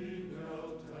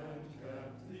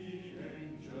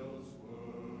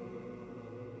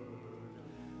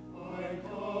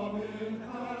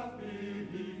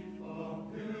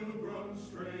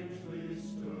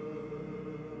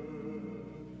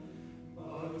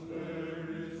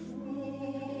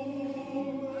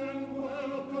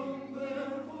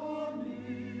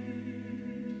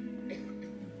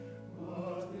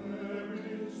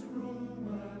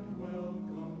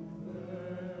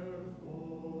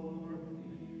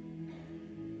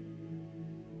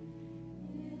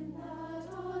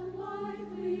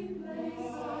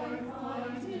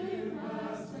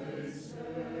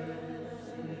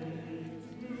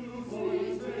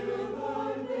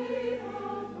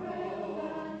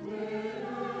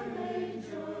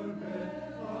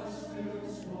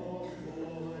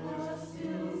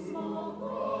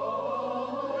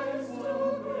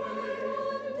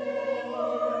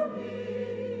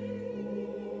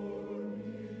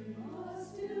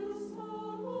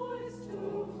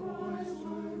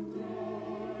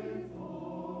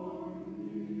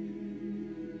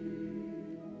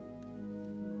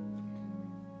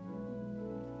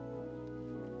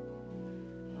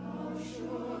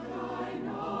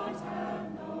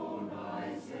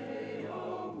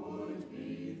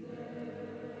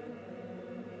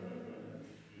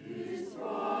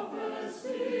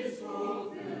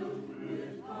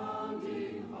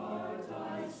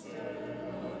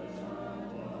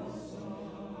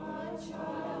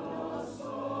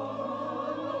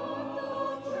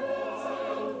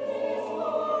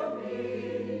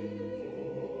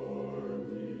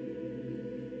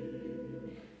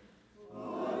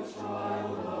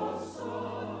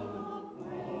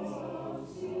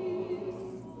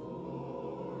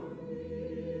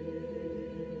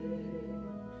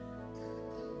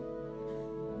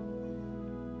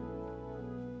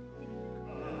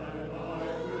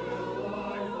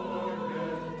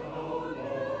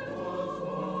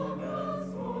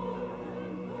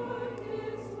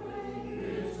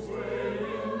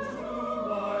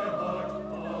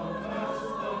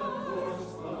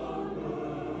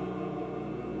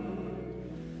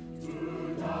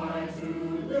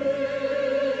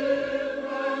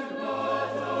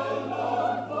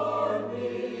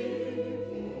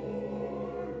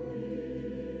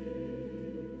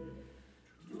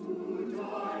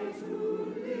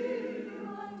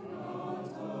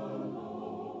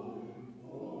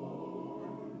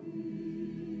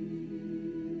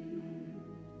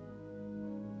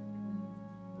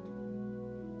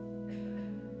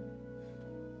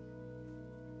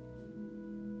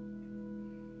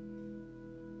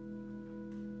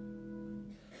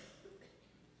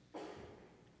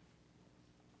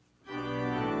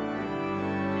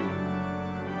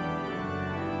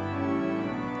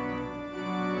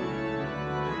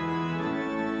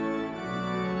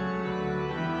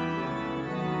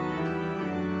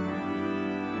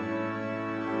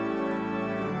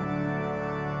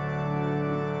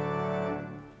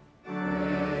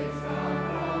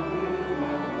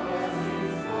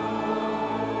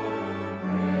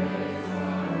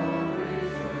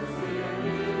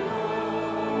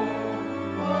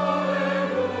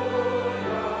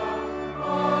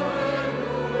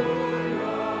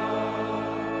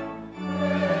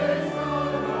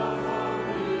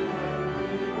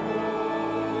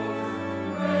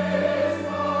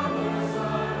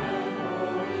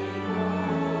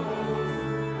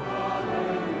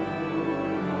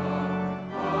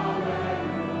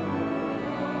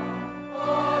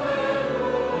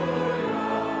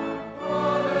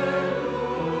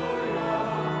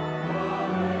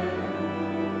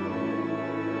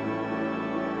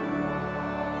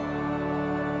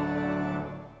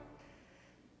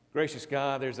Gracious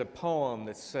God, there's a poem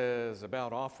that says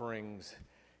about offerings,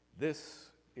 this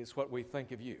is what we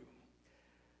think of you.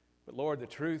 But Lord, the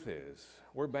truth is,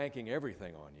 we're banking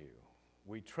everything on you.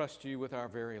 We trust you with our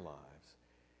very lives.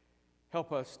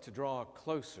 Help us to draw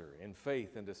closer in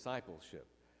faith and discipleship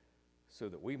so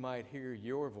that we might hear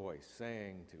your voice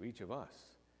saying to each of us,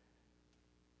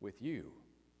 with you,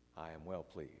 I am well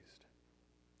pleased.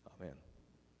 Amen.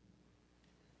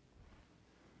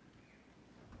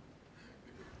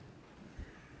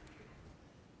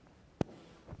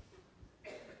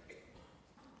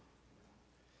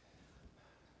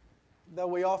 Though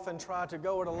we often try to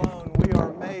go it alone, we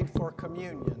are made for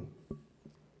communion.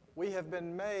 We have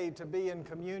been made to be in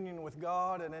communion with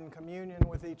God and in communion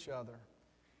with each other.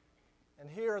 And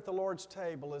here at the Lord's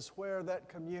table is where that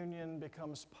communion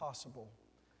becomes possible.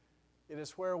 It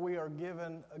is where we are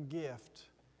given a gift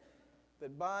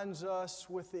that binds us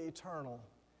with the eternal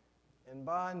and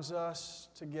binds us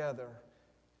together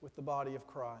with the body of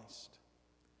Christ.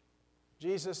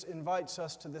 Jesus invites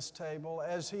us to this table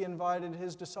as he invited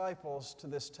his disciples to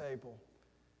this table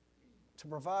to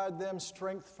provide them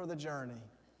strength for the journey,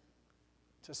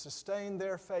 to sustain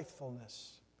their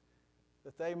faithfulness,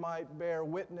 that they might bear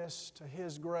witness to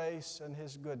his grace and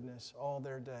his goodness all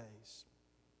their days.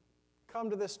 Come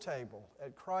to this table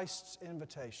at Christ's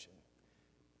invitation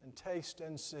and taste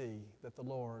and see that the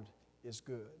Lord is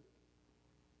good.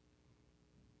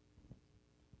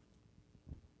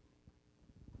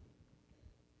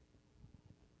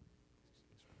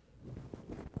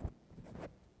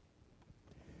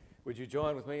 Would you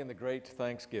join with me in the great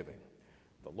thanksgiving?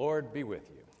 The Lord be with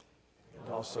you.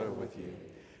 And also with you.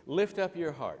 Lift up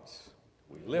your hearts.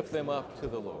 We lift them up to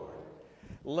the Lord.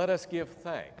 Let us give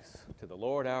thanks to the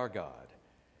Lord our God.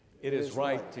 It is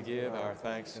right to give our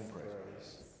thanks and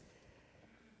praise.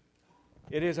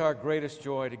 It is our greatest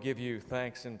joy to give you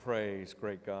thanks and praise,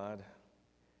 great God.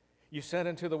 You sent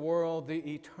into the world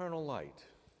the eternal light,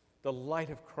 the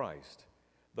light of Christ,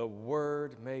 the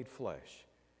Word made flesh.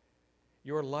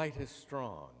 Your light is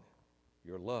strong.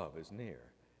 Your love is near.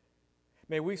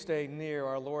 May we stay near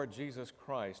our Lord Jesus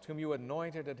Christ, whom you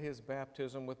anointed at his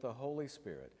baptism with the Holy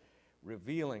Spirit,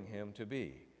 revealing him to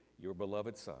be your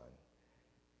beloved Son.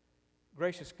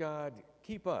 Gracious God,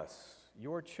 keep us,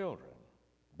 your children,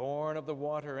 born of the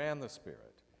water and the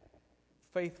Spirit,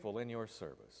 faithful in your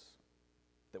service,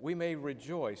 that we may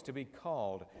rejoice to be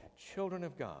called children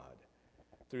of God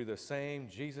through the same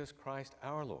Jesus Christ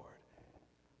our Lord.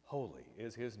 Holy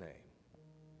is his name.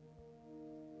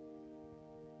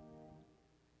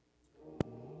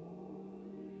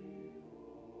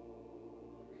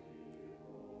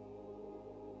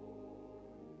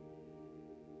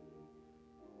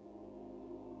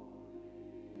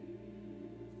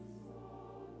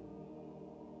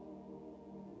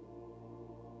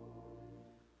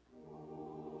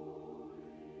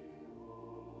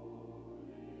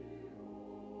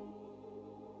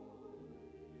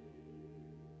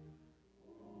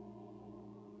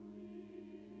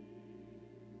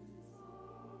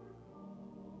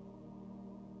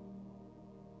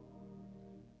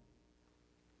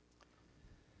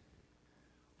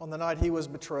 On the night he was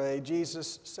betrayed,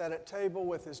 Jesus sat at table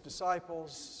with his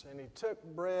disciples, and he took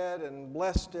bread and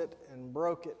blessed it and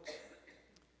broke it.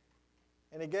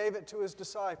 And he gave it to his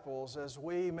disciples as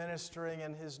we, ministering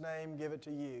in his name, give it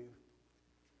to you.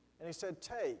 And he said,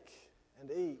 "Take and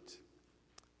eat.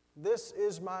 This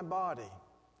is my body,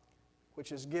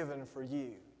 which is given for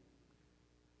you.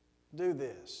 Do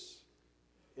this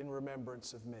in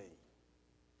remembrance of me."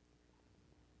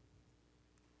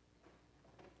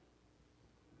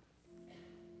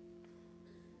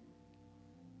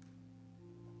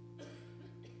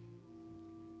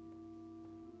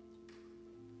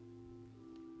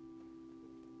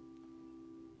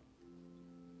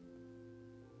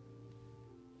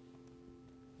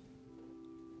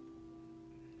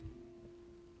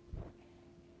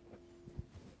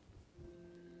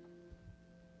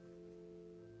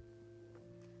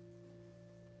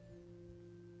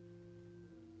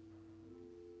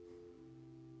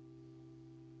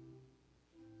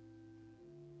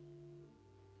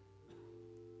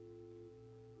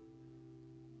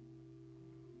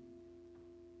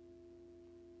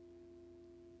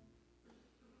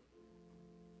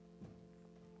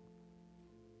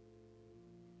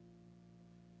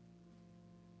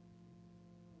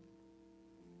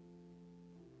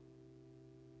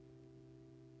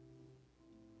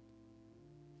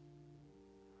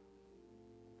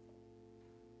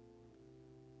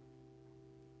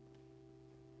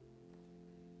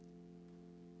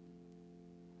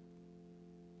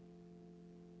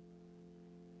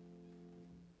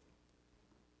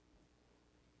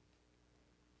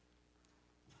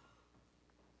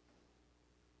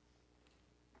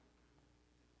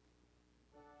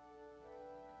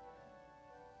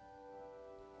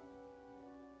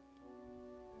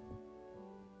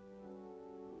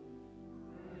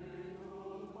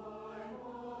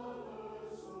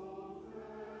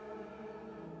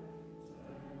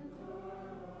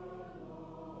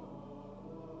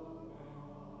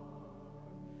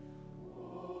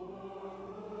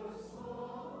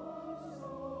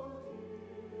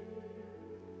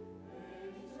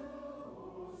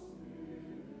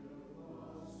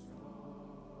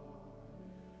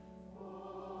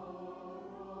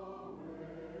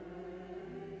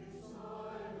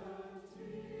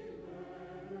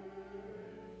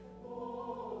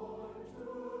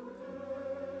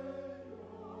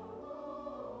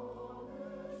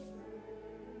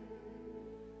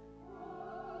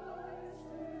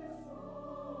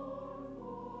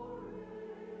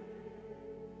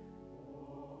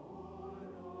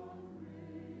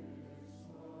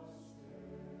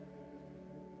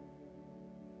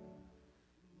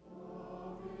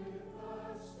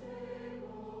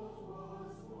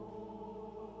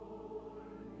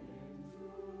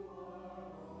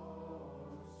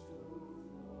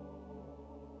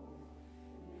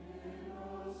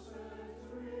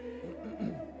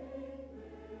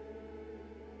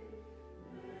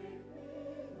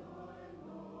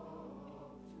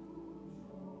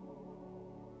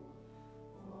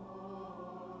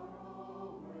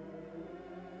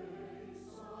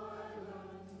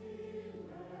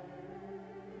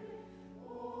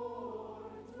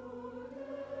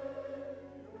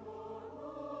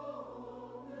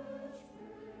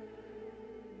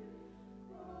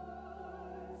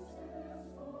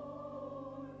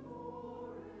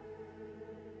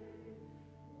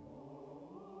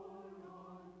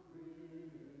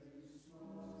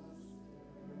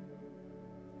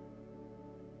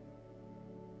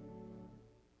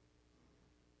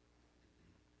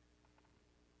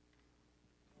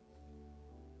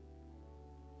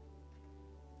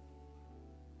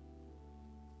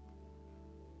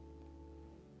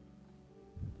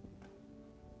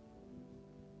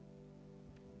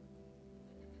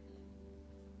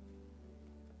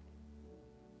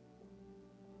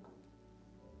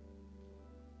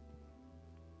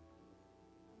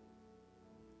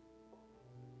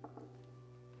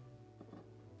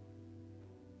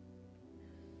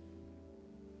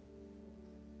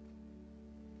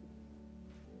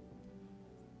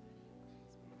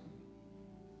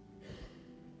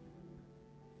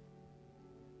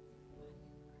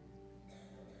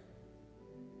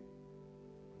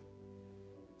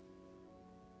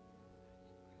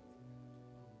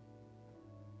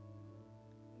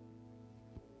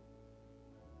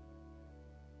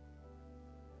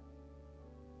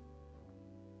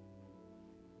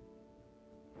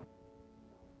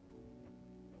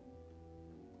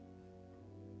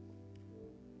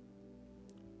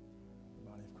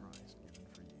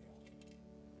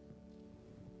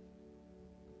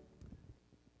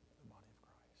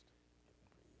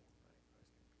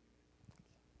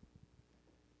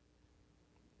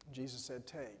 Jesus said,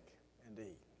 "Take and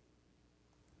eat."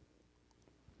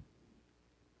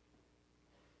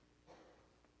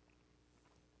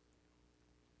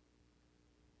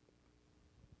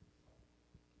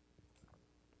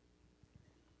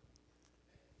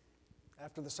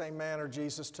 After the same manner,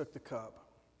 Jesus took the cup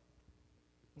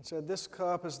and said, "This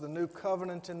cup is the new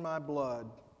covenant in my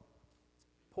blood,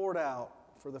 poured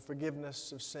out for the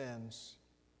forgiveness of sins.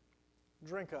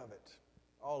 Drink of it,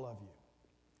 all of you.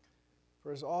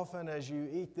 For as often as you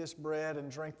eat this bread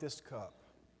and drink this cup,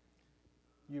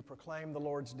 you proclaim the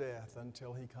Lord's death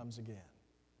until He comes again."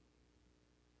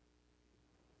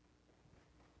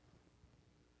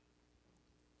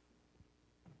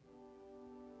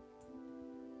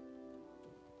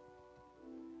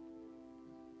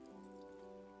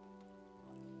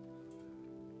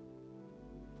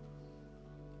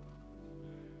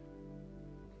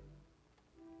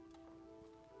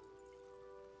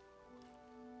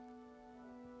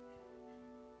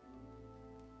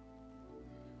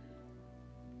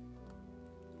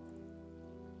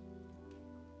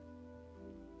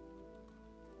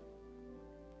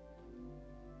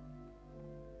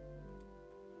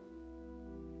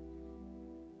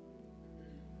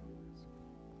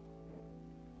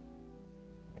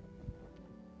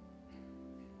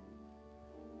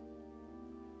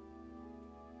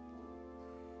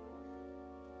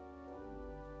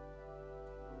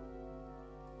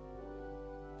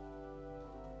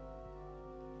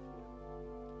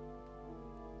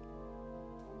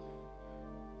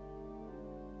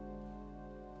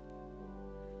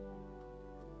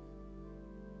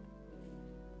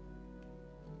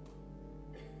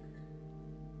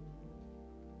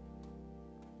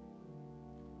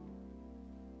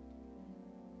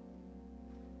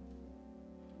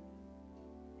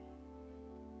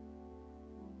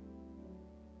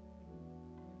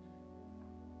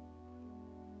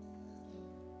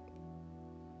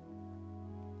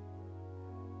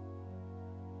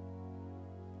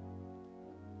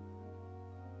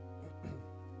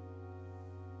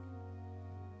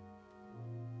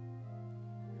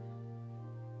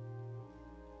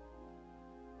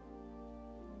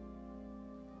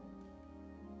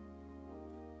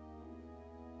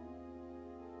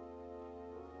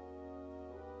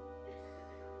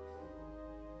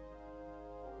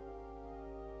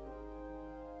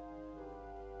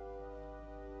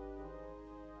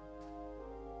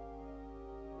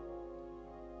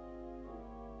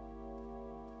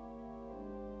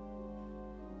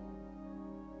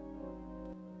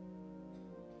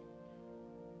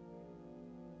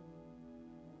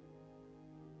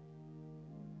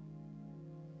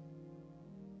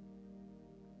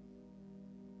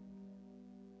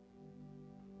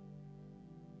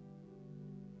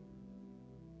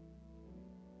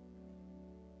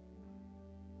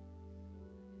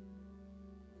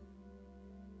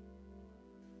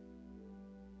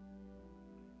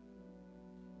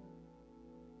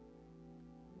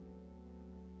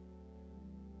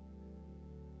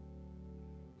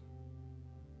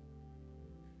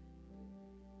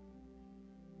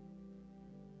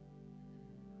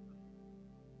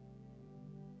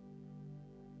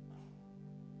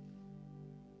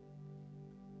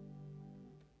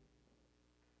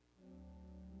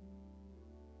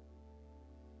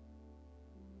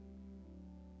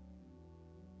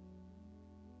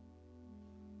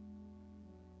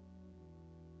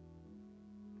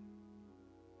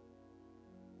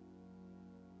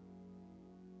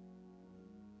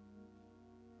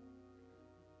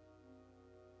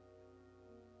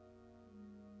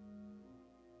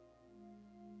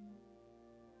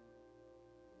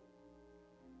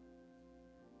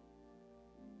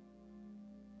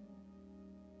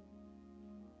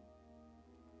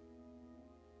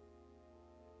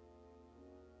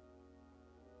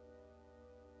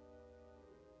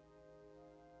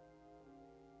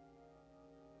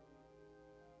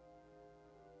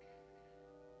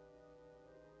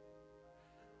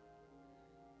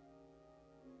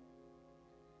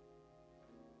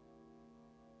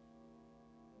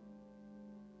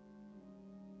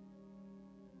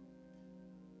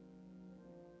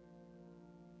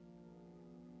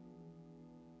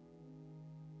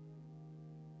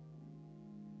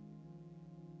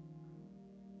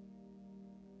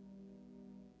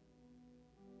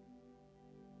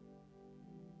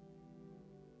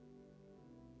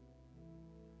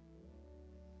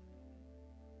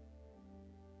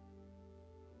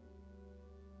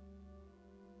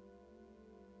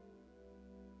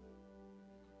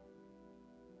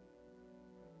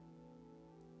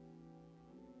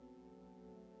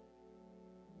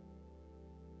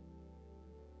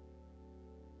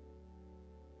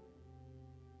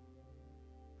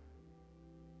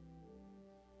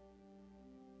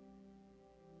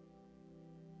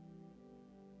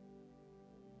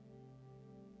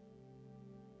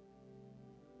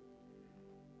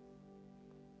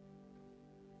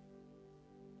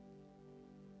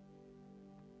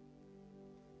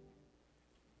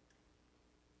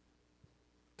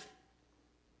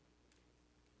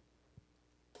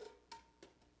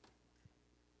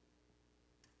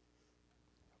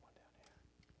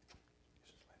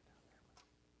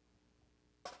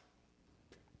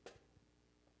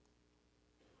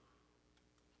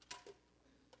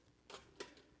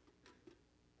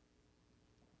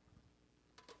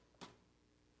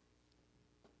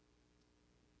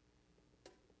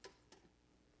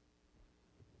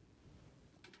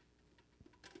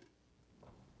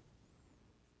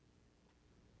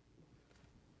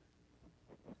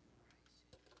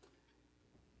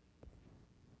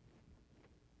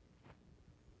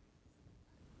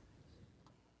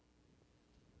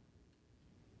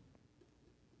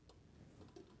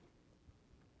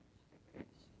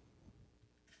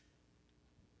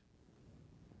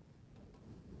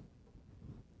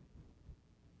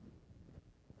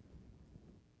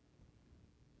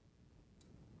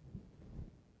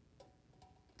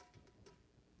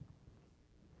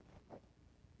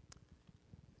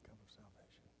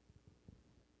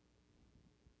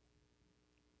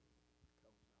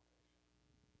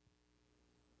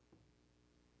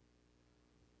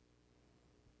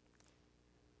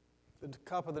 the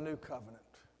cup of the new covenant,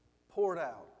 poured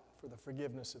out for the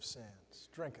forgiveness of sins.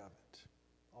 Drink of it,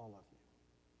 all of you.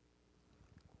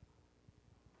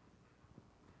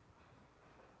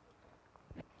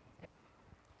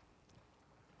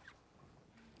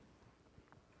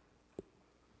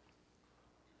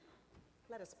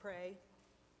 Let us pray.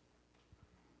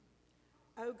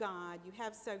 O God, you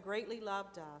have so greatly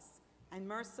loved us and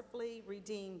mercifully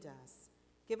redeemed us.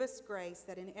 Give us grace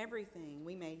that in everything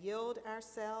we may yield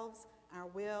ourselves, our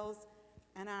wills,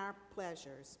 and our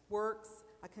pleasures, works,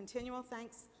 a continual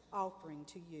thanks offering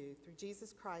to you. Through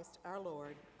Jesus Christ our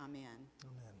Lord. Amen.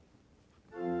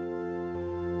 Amen.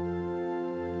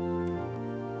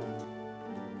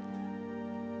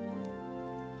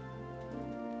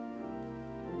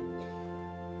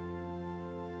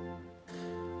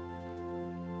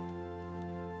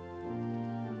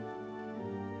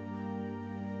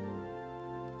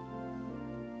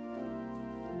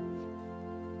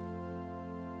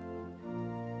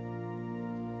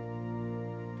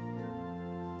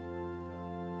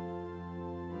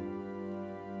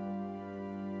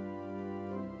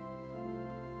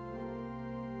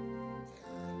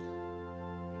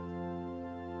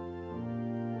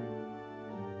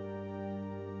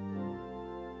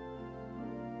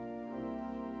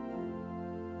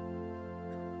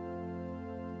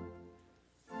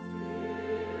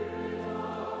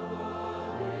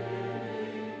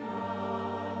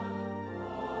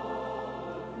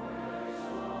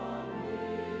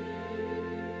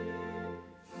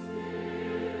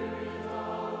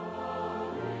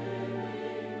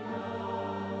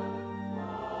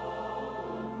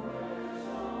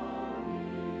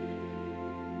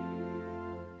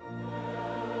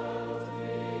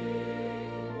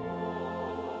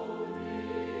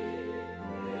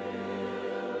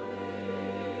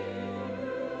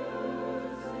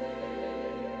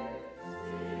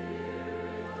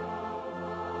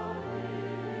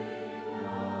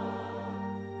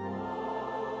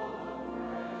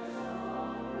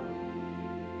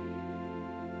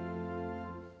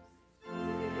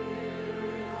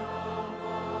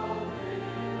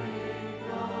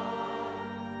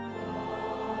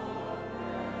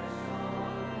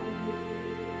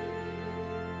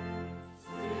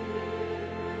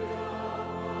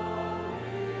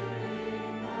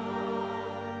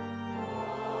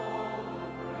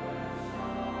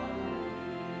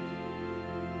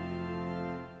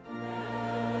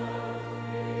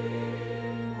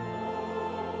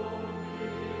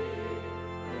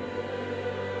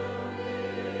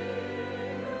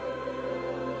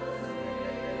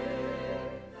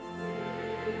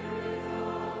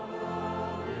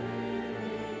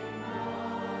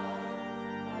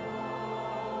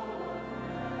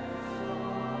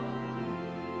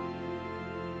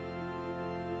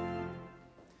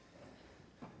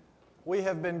 We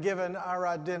have been given our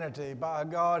identity by a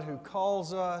God who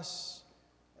calls us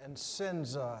and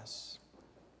sends us.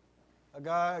 A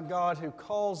God who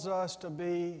calls us to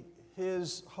be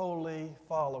His holy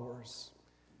followers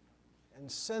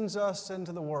and sends us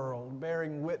into the world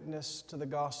bearing witness to the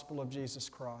gospel of Jesus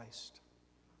Christ.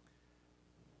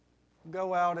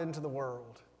 Go out into the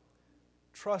world,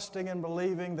 trusting and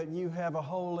believing that you have a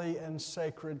holy and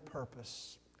sacred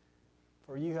purpose,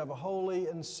 for you have a holy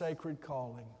and sacred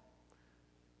calling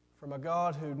from a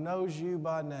God who knows you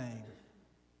by name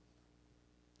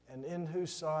and in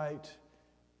whose sight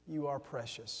you are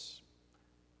precious.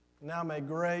 Now may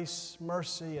grace,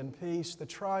 mercy, and peace, the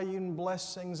triune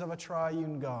blessings of a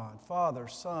triune God, Father,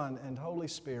 Son, and Holy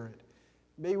Spirit,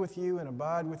 be with you and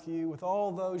abide with you, with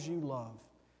all those you love,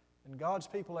 and God's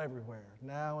people everywhere,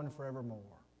 now and forevermore.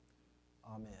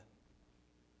 Amen.